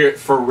Holy Spirit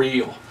for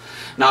real.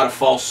 Not a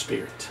false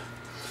spirit.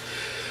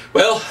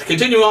 Well,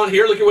 continue on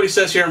here. Look at what he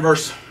says here in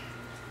verse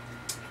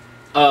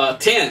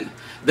 10.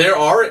 There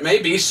are, it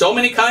may be, so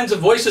many kinds of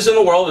voices in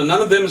the world, and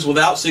none of them is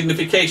without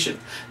signification.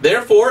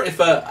 Therefore, if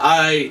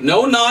I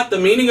know not the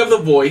meaning of the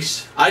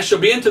voice, I shall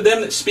be unto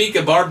them that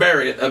speaketh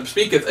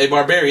a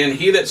barbarian.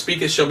 He that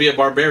speaketh shall be a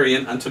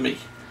barbarian unto me.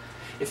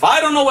 If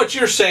I don't know what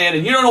you're saying,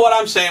 and you don't know what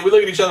I'm saying, we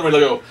look at each other and we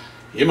go,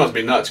 you must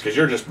be nuts, because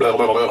you're just blah,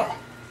 blah, blah, blah.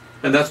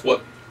 And that's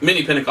what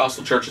many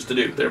Pentecostal churches to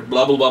do. They're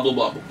blah, blah, blah, blah,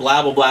 blah,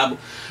 blabble, blabble,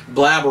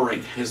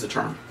 blabbering is the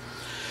term.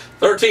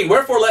 13,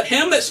 wherefore let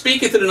him that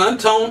speaketh in an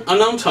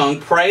unknown tongue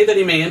pray that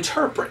he may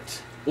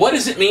interpret. What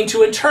does it mean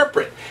to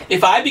interpret?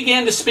 If I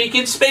began to speak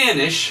in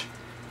Spanish,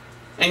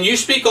 and you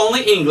speak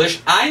only English,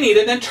 I need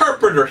an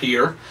interpreter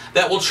here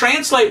that will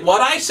translate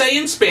what I say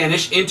in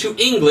Spanish into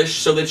English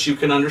so that you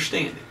can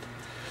understand it.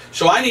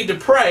 So I need to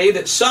pray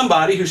that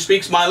somebody who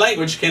speaks my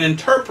language can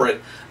interpret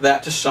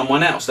that to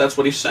someone else. That's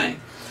what he's saying.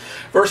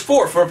 Verse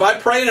 4, for if I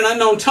pray in an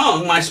unknown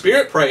tongue, my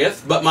spirit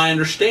prayeth, but my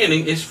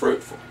understanding is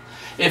fruitful.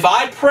 If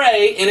I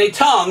pray in a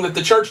tongue that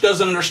the church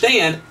doesn't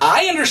understand,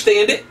 I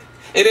understand it,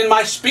 And in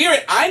my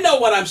spirit, I know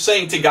what I'm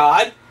saying to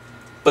God,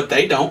 but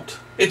they don't.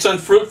 It's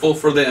unfruitful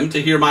for them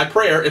to hear my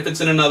prayer if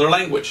it's in another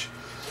language.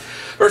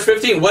 Verse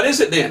 15, what is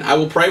it then? I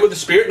will pray with the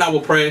Spirit, and I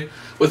will pray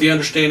with the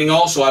understanding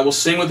also. I will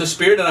sing with the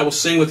Spirit, and I will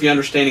sing with the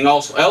understanding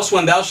also. Else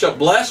when thou shalt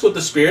bless with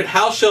the Spirit,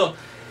 how shall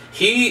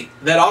he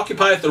that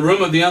occupieth the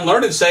room of the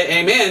unlearned say,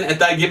 Amen, at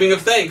thy giving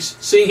of thanks,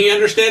 seeing he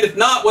understandeth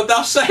not what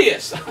thou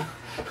sayest?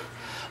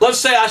 Let's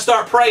say I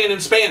start praying in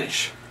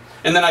Spanish,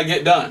 and then I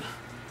get done.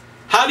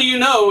 How do you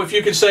know if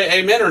you can say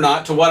amen or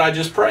not to what I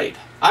just prayed?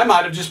 I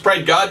might have just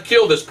prayed, God,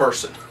 kill this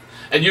person.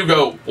 And you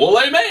go, well,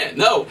 amen.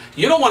 No,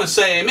 you don't want to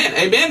say amen.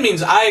 Amen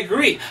means I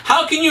agree.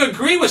 How can you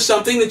agree with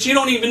something that you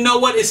don't even know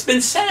what has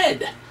been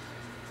said?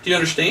 Do you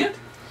understand?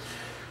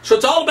 So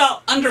it's all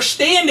about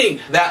understanding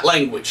that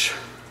language,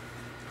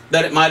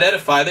 that it might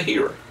edify the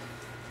hearer.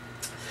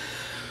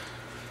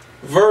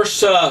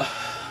 Verse,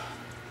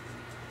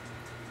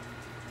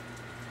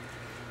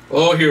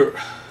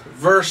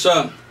 verse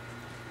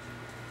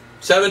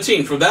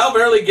 17, for thou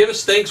verily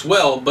givest thanks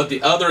well, but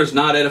the other is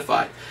not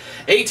edified.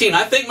 18,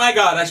 I thank my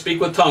God I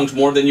speak with tongues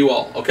more than you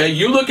all. Okay,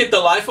 you look at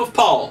the life of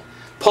Paul.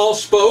 Paul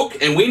spoke,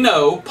 and we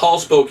know Paul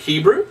spoke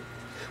Hebrew.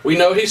 We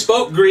know he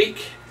spoke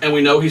Greek, and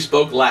we know he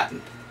spoke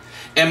Latin.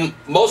 And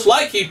most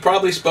likely he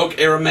probably spoke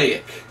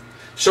Aramaic.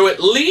 So at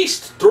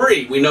least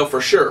 3 we know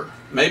for sure.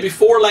 Maybe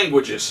 4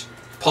 languages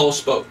Paul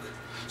spoke.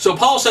 So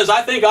Paul says,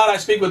 I thank God I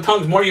speak with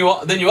tongues more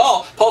than you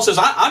all. Paul says,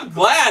 I'm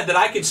glad that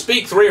I could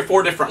speak 3 or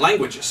 4 different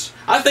languages.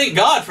 I thank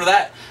God for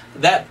that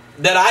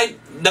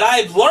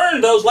I've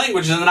learned those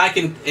languages and I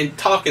can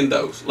talk in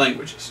those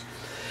languages.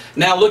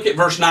 Now look at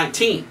verse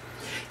 19.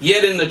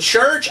 Yet in the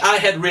church I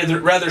had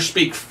rather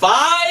speak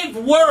 5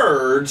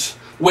 words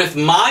with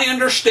my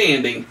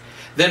understanding,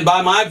 than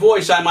by my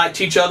voice I might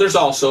teach others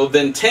also,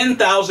 than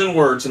 10,000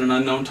 words in an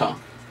unknown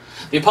tongue.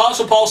 The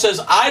Apostle Paul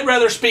says, I'd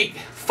rather speak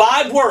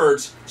 5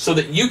 words so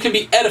that you can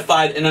be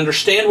edified and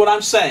understand what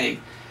I'm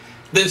saying,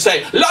 than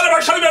say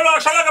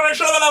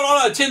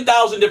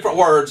 10,000 different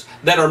words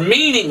that are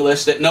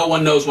meaningless that no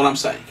one knows what I'm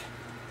saying.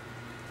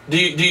 Do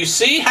you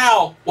see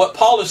how what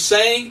Paul is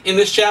saying in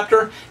this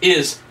chapter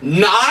is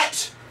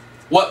not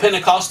what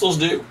Pentecostals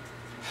do?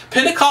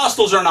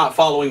 Pentecostals are not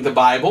following the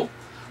Bible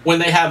when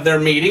they have their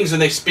meetings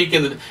and they speak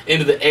into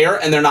the air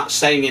and they're not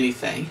saying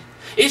anything.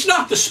 It's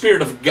not the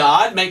Spirit of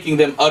God making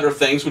them utter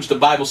things which the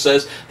Bible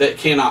says that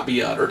cannot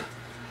be uttered.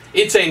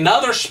 It's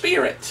another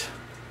spirit,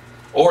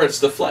 or it's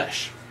the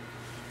flesh.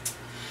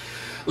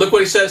 Look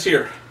what he says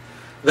here.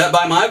 That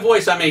by my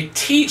voice I may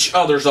teach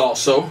others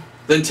also,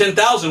 than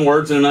 10,000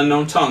 words in an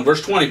unknown tongue.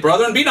 Verse 20,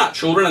 brethren, be not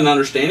children in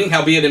understanding,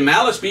 howbeit in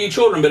malice be ye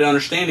children, but in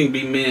understanding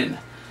be men.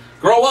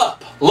 Grow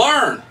up,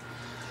 learn.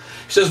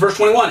 He says, verse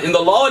 21, in the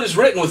law it is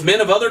written, with men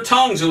of other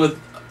tongues and with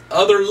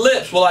other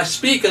lips will I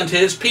speak unto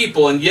his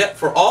people, and yet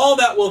for all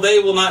that they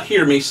will not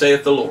hear me,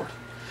 saith the Lord.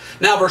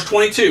 Now verse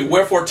 22,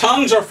 wherefore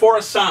tongues are for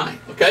a sign.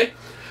 Okay?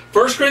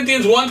 1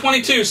 Corinthians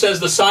 1:22 says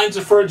the signs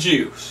are for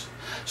Jews.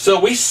 So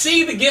we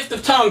see the gift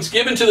of tongues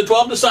given to the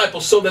 12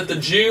 disciples so that the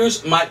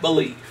Jews might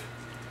believe.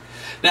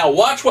 Now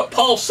watch what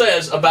Paul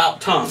says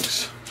about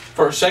tongues.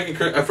 For 1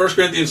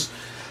 Corinthians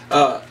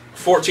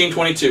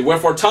 14:22.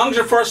 Wherefore tongues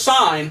are for a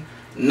sign,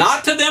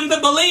 not to them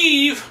that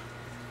believe,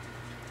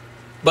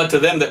 but to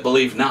them that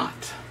believe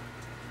not.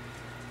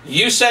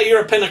 You say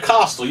you're a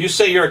Pentecostal, you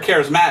say you're a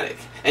charismatic,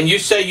 and you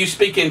say you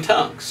speak in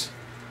tongues.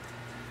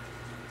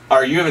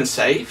 Are you even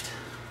saved?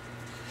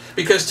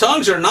 Because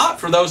tongues are not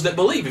for those that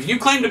believe. If you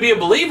claim to be a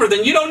believer,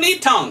 then you don't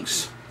need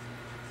tongues.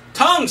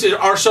 Tongues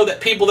are so that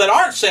people that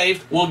aren't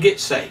saved will get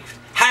saved.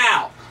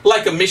 How?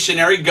 Like a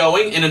missionary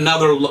going in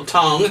another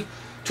tongue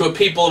to a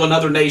people of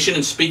another nation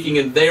and speaking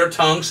in their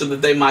tongue so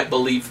that they might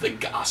believe the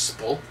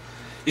gospel.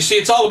 You see,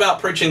 it's all about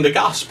preaching the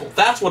gospel.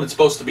 That's what it's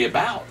supposed to be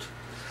about.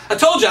 I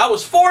told you I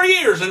was 4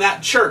 years in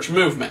that church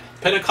movement,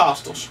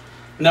 Pentecostals.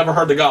 Never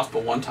heard the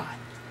gospel one time.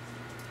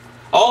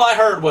 All I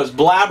heard was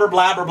blabber,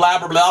 blabber,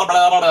 blabber, blah,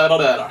 blah, blah, blah, blah,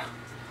 blah.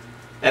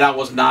 And I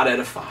was not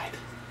edified.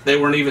 They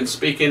weren't even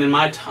speaking in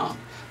my tongue.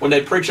 When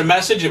they preach a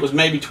message, it was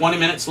maybe 20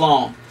 minutes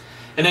long.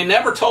 And they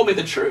never told me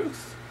the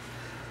truth.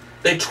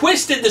 They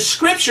twisted the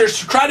scriptures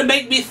to try to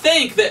make me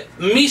think that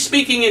me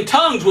speaking in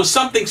tongues was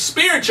something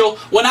spiritual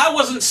when I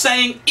wasn't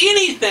saying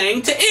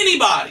anything to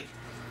anybody.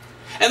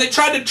 And they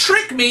tried to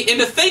trick me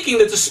into thinking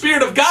that the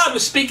Spirit of God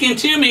was speaking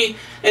to me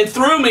and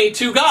through me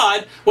to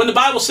God, when the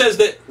Bible says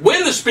that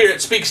when the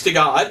Spirit speaks to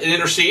God and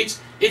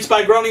intercedes, it's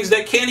by groanings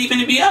that can't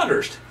even be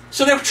uttered.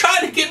 So they were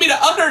trying to get me to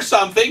utter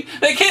something.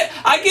 They can't.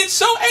 I get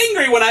so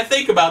angry when I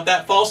think about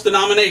that false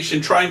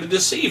denomination trying to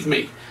deceive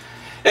me.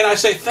 And I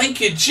say, thank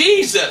you,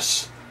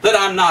 Jesus, that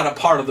I'm not a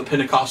part of the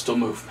Pentecostal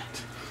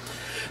movement.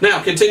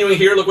 Now, continuing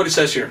here, look what it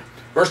says here.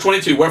 Verse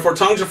 22, wherefore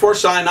tongues are for a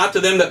sign, not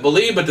to them that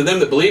believe, but to them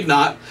that believe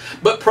not.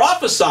 But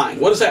prophesying,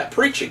 what is that?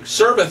 Preaching,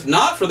 serveth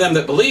not for them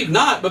that believe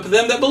not, but for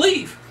them that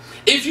believe.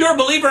 If you're a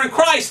believer in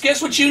Christ,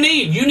 guess what you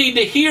need? You need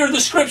to hear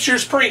the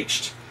scriptures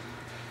preached.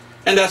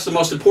 And that's the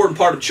most important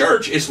part of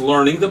church, is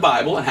learning the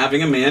Bible and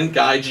having a man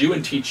guide you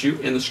and teach you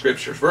in the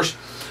scriptures. Verse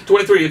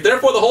 23, if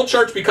therefore the whole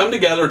church be come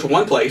together to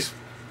one place,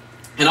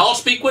 and all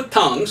speak with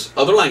tongues,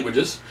 other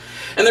languages,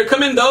 and there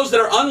come in those that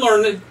are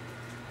unlearned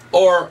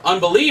or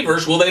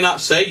unbelievers, will they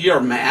not say, you're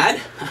mad?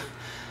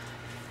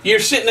 You're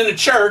sitting in a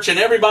church and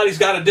everybody's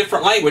got a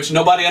different language.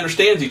 Nobody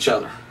understands each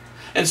other.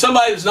 And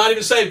somebody that's not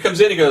even saved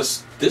comes in and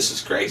goes, this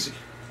is crazy.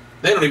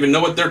 They don't even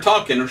know what they're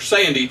talking or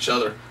saying to each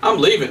other. I'm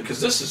leaving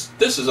because this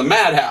is a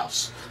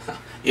madhouse.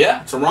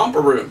 Yeah, it's a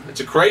romper room. It's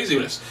a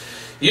craziness.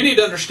 You need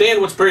to understand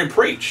what's being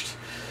preached.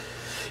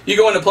 You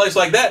go into a place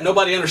like that,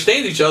 nobody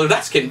understands each other.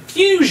 That's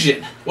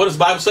confusion. What does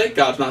the Bible say?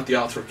 God's not the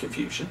author of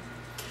confusion.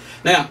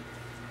 Now,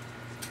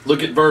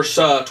 look at verse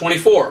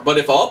 24. But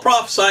if all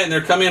prophesy, and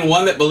there come in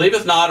one that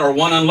believeth not, or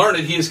one unlearned,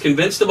 he is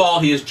convinced of all,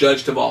 he is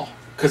judged of all.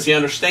 Because he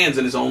understands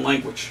in his own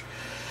language.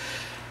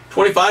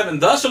 25,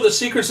 and thus are the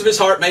secrets of his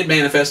heart made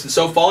manifest, and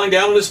so falling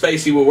down on his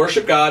face he will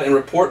worship God and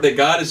report that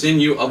God is in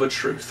you of a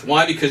truth.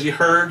 Why? Because you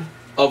heard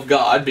of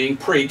God being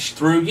preached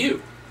through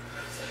you.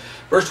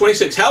 Verse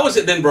 26, how is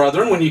it then,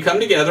 brethren, when you come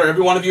together,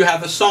 every one of you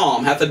hath a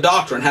psalm, hath a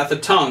doctrine, hath a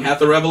tongue,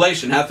 hath a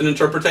revelation, hath an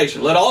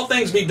interpretation. Let all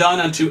things be done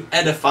unto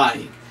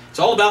edifying. It's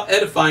all about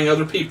edifying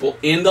other people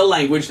in the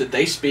language that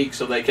they speak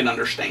so they can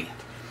understand.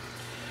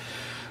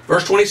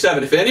 Verse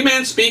 27, if any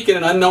man speak in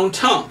an unknown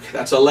tongue,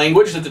 that's a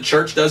language that the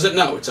church doesn't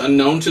know. It's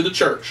unknown to the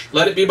church.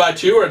 Let it be by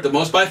two, or at the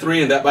most by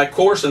three, and that by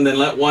course, and then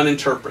let one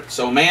interpret.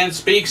 So a man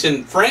speaks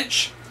in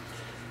French,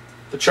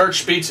 the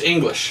church speaks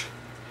English.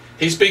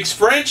 He speaks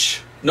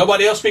French,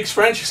 nobody else speaks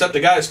French except the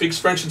guy that speaks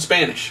French and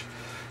Spanish.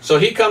 So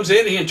he comes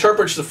in, he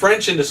interprets the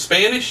French into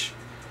Spanish,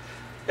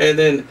 and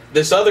then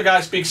this other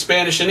guy speaks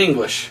Spanish and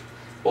English.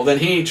 Well, then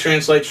he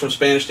translates from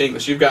Spanish to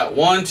English. You've got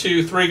 1,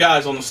 2, 3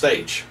 guys on the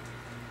stage.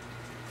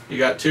 You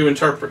got 2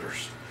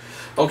 interpreters.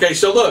 Okay,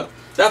 so look,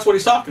 that's what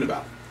he's talking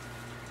about.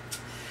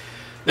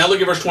 Now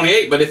look at verse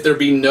 28. But if there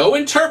be no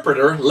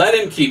interpreter, let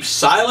him keep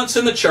silence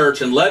in the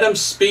church, and let him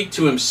speak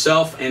to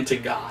himself and to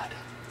God.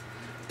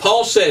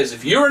 Paul says,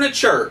 if you're in a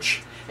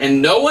church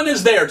and no one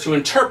is there to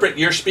interpret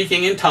your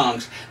speaking in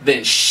tongues,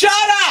 then shut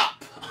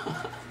up!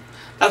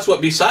 That's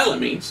what be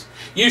silent means.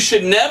 You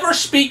should never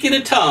speak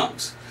in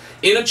tongues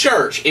in a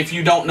church if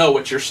you don't know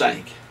what you're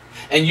saying.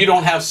 And you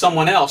don't have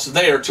someone else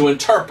there to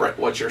interpret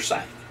what you're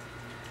saying.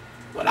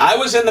 When I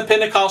was in the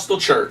Pentecostal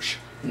church,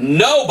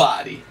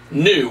 nobody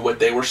knew what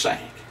they were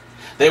saying.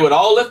 They would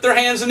all lift their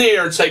hands in the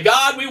air and say,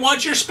 God, we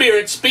want your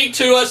Spirit. Speak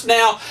to us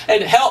now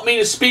and help me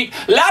to speak.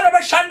 And over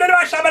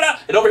here,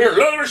 and over here,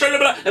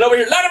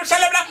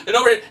 and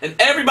over here. And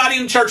everybody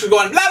in the church was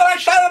going,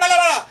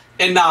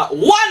 and not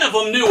one of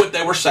them knew what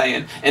they were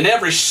saying. And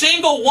every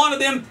single one of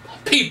them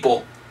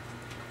people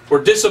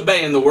were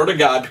disobeying the Word of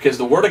God, because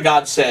the Word of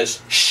God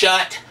says,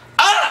 shut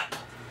up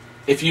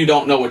if you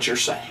don't know what you're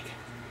saying.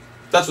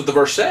 That's what the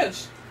verse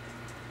says.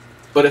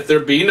 But if there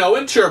be no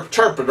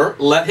interpreter,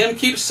 let him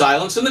keep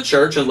silence in the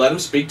church, and let him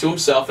speak to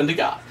himself and to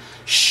God.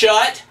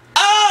 Shut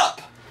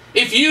up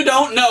if you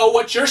don't know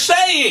what you're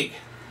saying.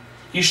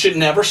 You should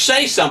never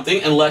say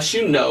something unless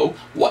you know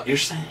what you're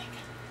saying.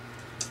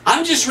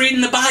 I'm just reading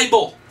the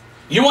Bible.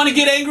 You want to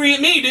get angry at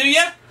me, do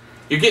you?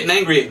 You're getting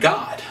angry at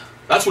God.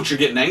 That's what you're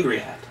getting angry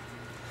at.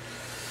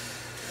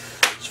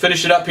 Let's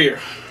finish it up here.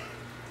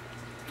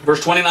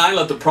 Verse 29,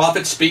 let the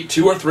prophet speak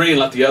 2 or 3, and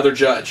let the other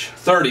judge.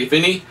 30, if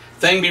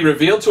anything be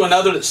revealed to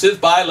another that sitteth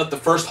by, let the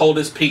first hold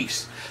his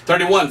peace.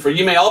 31, for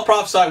ye may all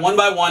prophesy one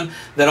by one,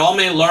 that all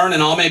may learn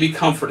and all may be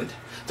comforted.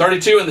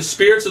 32, and the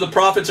spirits of the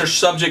prophets are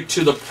subject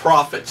to the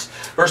prophets.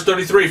 Verse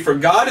 33, for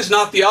God is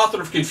not the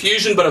author of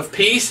confusion, but of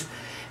peace,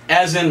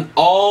 as in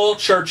all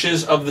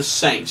churches of the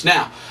saints.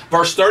 Now,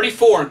 verse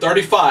 34 and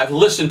 35,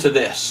 listen to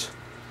this.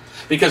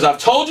 Because I've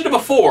told you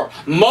before,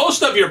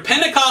 most of your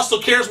Pentecostal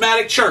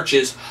charismatic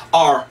churches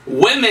are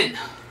women.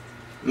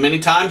 Many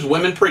times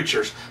women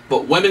preachers,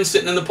 but women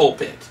sitting in the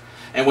pulpit.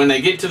 And when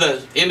they get to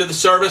the end of the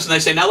service and they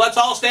say, now let's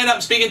all stand up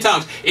and speak in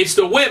tongues, it's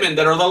the women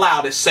that are the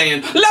loudest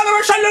saying,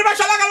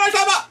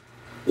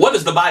 what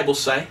does the Bible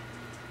say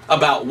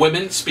about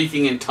women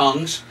speaking in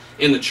tongues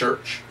in the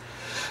church?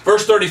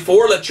 Verse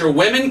 34, let your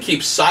women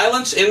keep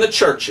silence in the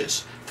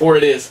churches, for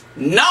it is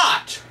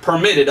not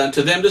permitted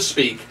unto them to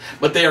speak,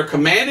 but they are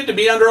commanded to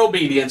be under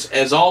obedience,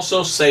 as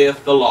also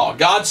saith the law.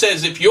 God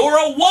says, if you're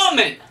a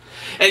woman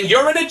and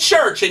you're in a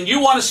church and you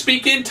want to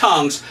speak in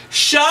tongues,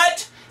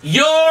 shut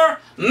your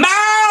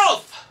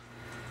mouth,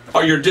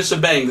 or you're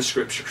disobeying the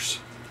Scriptures.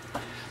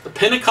 The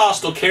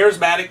Pentecostal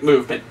charismatic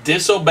movement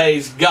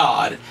disobeys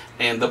God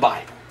and the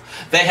Bible.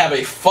 They have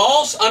a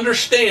false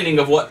understanding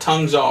of what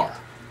tongues are.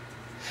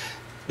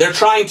 They're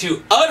trying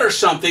to utter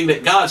something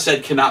that God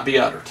said cannot be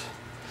uttered.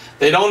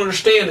 They don't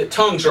understand that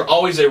tongues are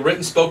always a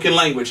written spoken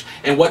language.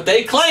 And what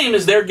they claim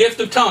is their gift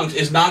of tongues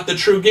is not the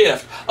true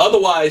gift.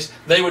 Otherwise,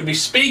 they would be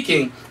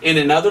speaking in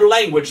another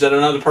language that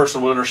another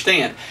person would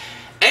understand.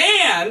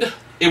 And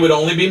it would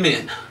only be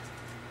men.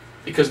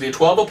 Because the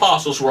 12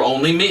 apostles were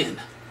only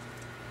men.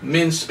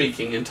 Men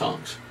speaking in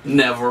tongues.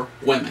 Never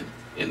women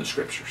in the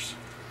Scriptures.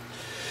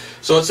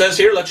 So it says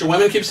here, let your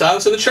women keep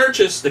silence in the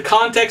churches. The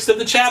context of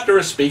the chapter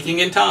is speaking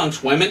in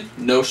tongues. Women,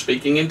 no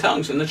speaking in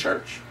tongues in the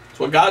church. That's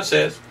what God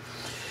says.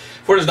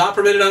 For it is not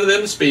permitted unto them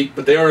to speak,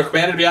 but they are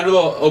commanded to be under the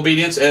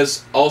obedience,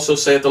 as also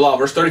saith the law.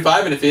 Verse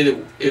 35, and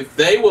if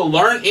they will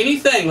learn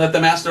anything, let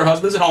them ask their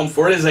husbands at home,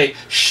 for it is a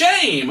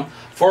shame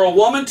for a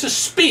woman to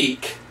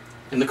speak,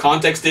 and the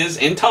context is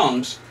in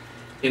tongues,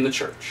 in the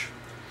church.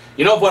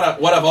 You know what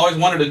I've always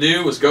wanted to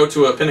do was go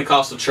to a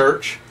Pentecostal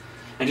church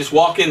and just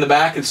walk in the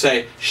back and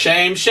say,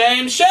 shame,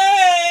 shame,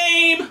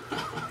 shame!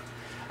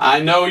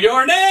 I know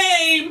your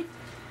name!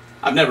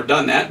 I've never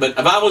done that, but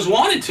I've always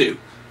wanted to.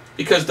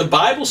 Because the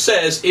Bible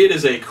says it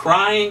is a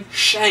crying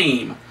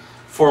shame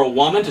for a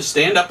woman to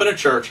stand up in a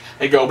church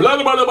and go blah,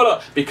 blah, blah, blah,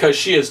 blah, because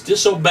she is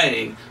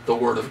disobeying the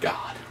Word of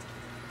God.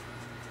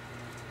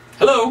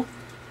 Hello?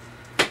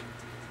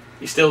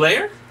 You still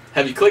there?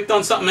 Have you clicked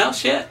on something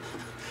else yet?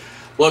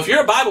 Well, if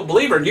you're a Bible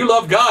believer and you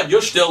love God,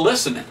 you're still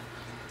listening.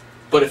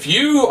 But if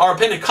you are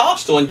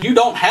Pentecostal and you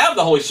don't have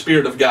the Holy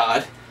Spirit of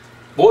God,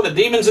 boy, the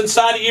demons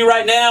inside of you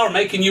right now are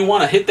making you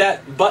want to hit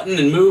that button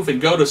and move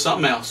and go to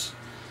something else.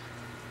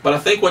 But I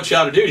think what you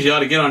ought to do is you ought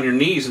to get on your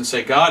knees and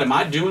say, God, am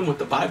I doing what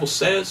the Bible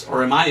says,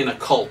 or am I in a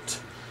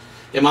cult?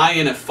 Am I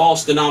in a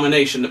false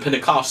denomination, the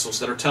Pentecostals,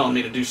 that are telling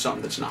me to do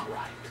something that's not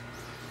right?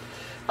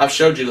 I've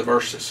showed you the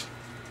verses.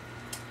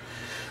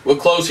 We'll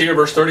close here,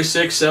 verse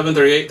 36, 7,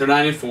 38,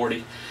 39, and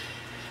 40.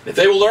 If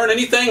they will learn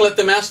anything, let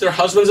them ask their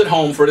husbands at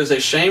home, for it is a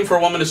shame for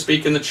a woman to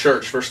speak in the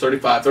church. Verse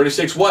 35,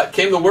 36, what?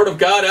 Came the word of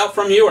God out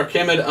from you, or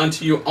came it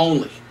unto you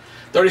only?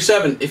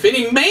 37, if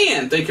any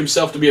man think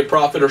himself to be a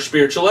prophet or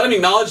spiritual, let him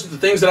acknowledge that the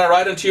things that I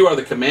write unto you are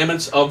the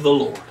commandments of the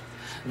Lord.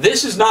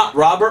 This is not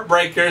Robert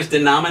Breaker's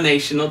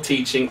denominational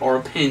teaching or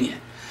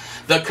opinion.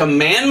 The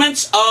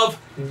commandments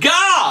of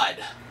God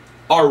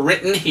are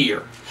written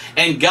here.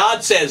 And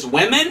God says,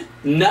 women,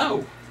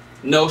 no.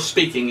 No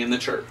speaking in the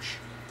church.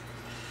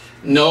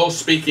 No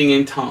speaking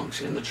in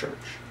tongues in the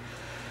church.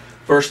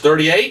 Verse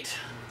 38,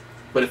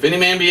 but if any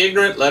man be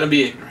ignorant, let him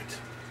be ignorant.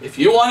 If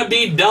you want to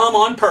be dumb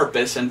on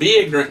purpose and be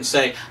ignorant and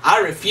say, I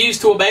refuse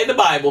to obey the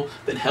Bible,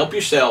 then help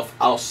yourself.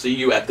 I'll see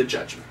you at the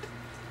judgment.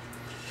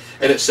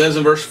 And it says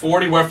in verse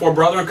 40, wherefore,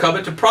 brethren,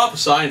 covet to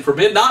prophesy, and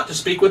forbid not to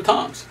speak with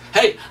tongues.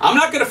 Hey, I'm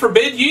not going to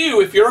forbid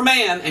you, if you're a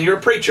man and you're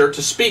a preacher,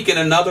 to speak in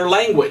another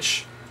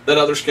language that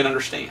others can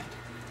understand.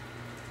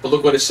 But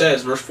look what it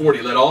says, verse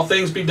 40, let all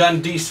things be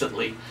done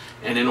decently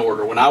and in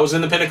order. When I was in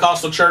the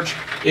Pentecostal church,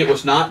 it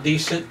was not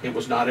decent, it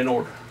was not in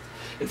order.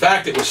 In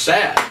fact, it was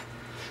sad.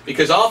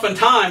 Because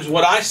oftentimes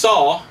what I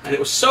saw, and it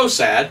was so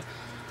sad,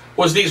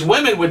 was these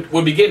women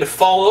would begin to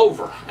fall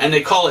over. And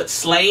they call it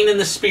slain in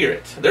the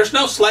Spirit. There's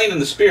no slain in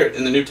the Spirit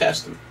in the New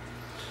Testament.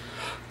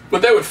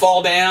 But they would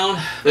fall down,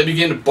 they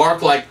begin to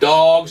bark like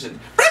dogs, and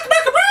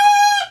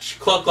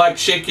cluck like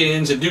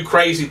chickens, and do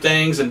crazy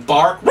things, and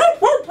bark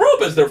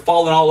as they're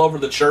falling all over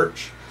the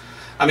church.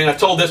 I mean, I've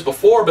told this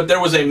before, but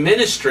there was a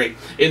ministry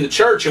in the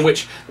church in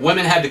which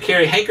women had to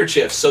carry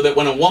handkerchiefs so that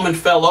when a woman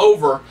fell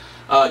over,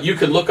 you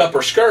could look up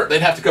her skirt.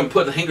 They'd have to come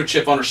put a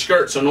handkerchief on her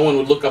skirt so no one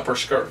would look up her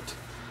skirt.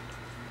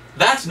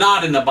 That's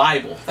not in the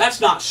Bible.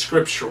 That's not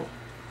scriptural.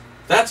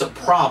 That's a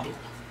problem.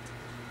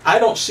 I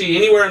don't see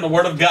anywhere in the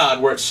Word of God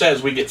where it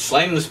says we get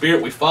slain in the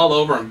Spirit, we fall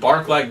over and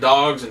bark like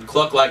dogs and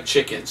cluck like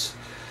chickens.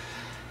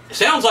 It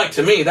sounds like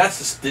to me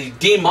that's the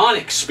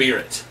demonic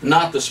spirit,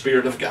 not the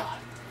Spirit of God.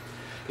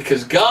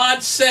 Because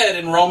God said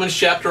in Romans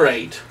chapter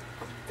 8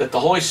 that the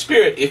Holy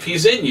Spirit, if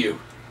He's in you,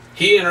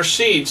 He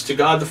intercedes to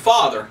God the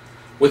Father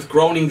with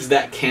groanings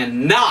that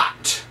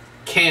cannot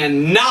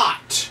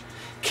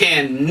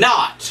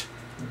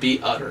be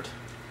uttered.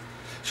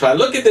 So I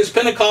look at this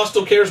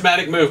Pentecostal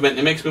charismatic movement and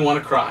it makes me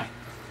want to cry.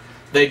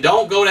 They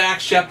don't go to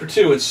Acts chapter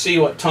 2 and see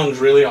what tongues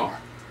really are.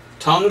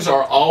 Tongues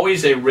are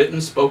always a written,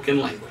 spoken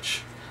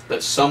language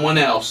that someone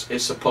else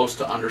is supposed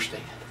to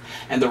understand.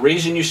 And the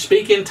reason you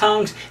speak in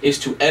tongues is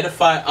to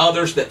edify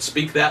others that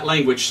speak that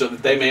language so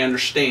that they may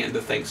understand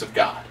the things of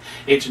God.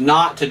 It's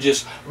not to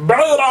just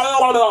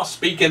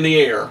speak in the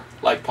air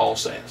like Paul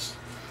says.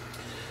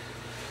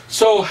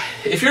 So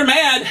if you're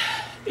mad,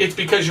 it's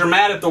because you're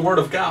mad at the Word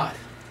of God.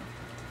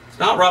 It's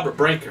not Robert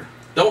Breaker.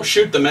 Don't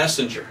shoot the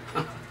messenger.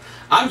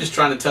 I'm just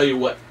trying to tell you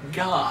what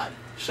God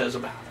says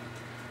about it.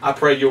 I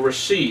pray you'll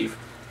receive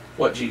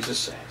what Jesus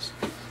says.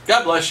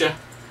 God bless you.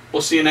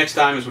 We'll see you next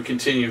time as we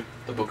continue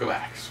the book of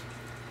Acts.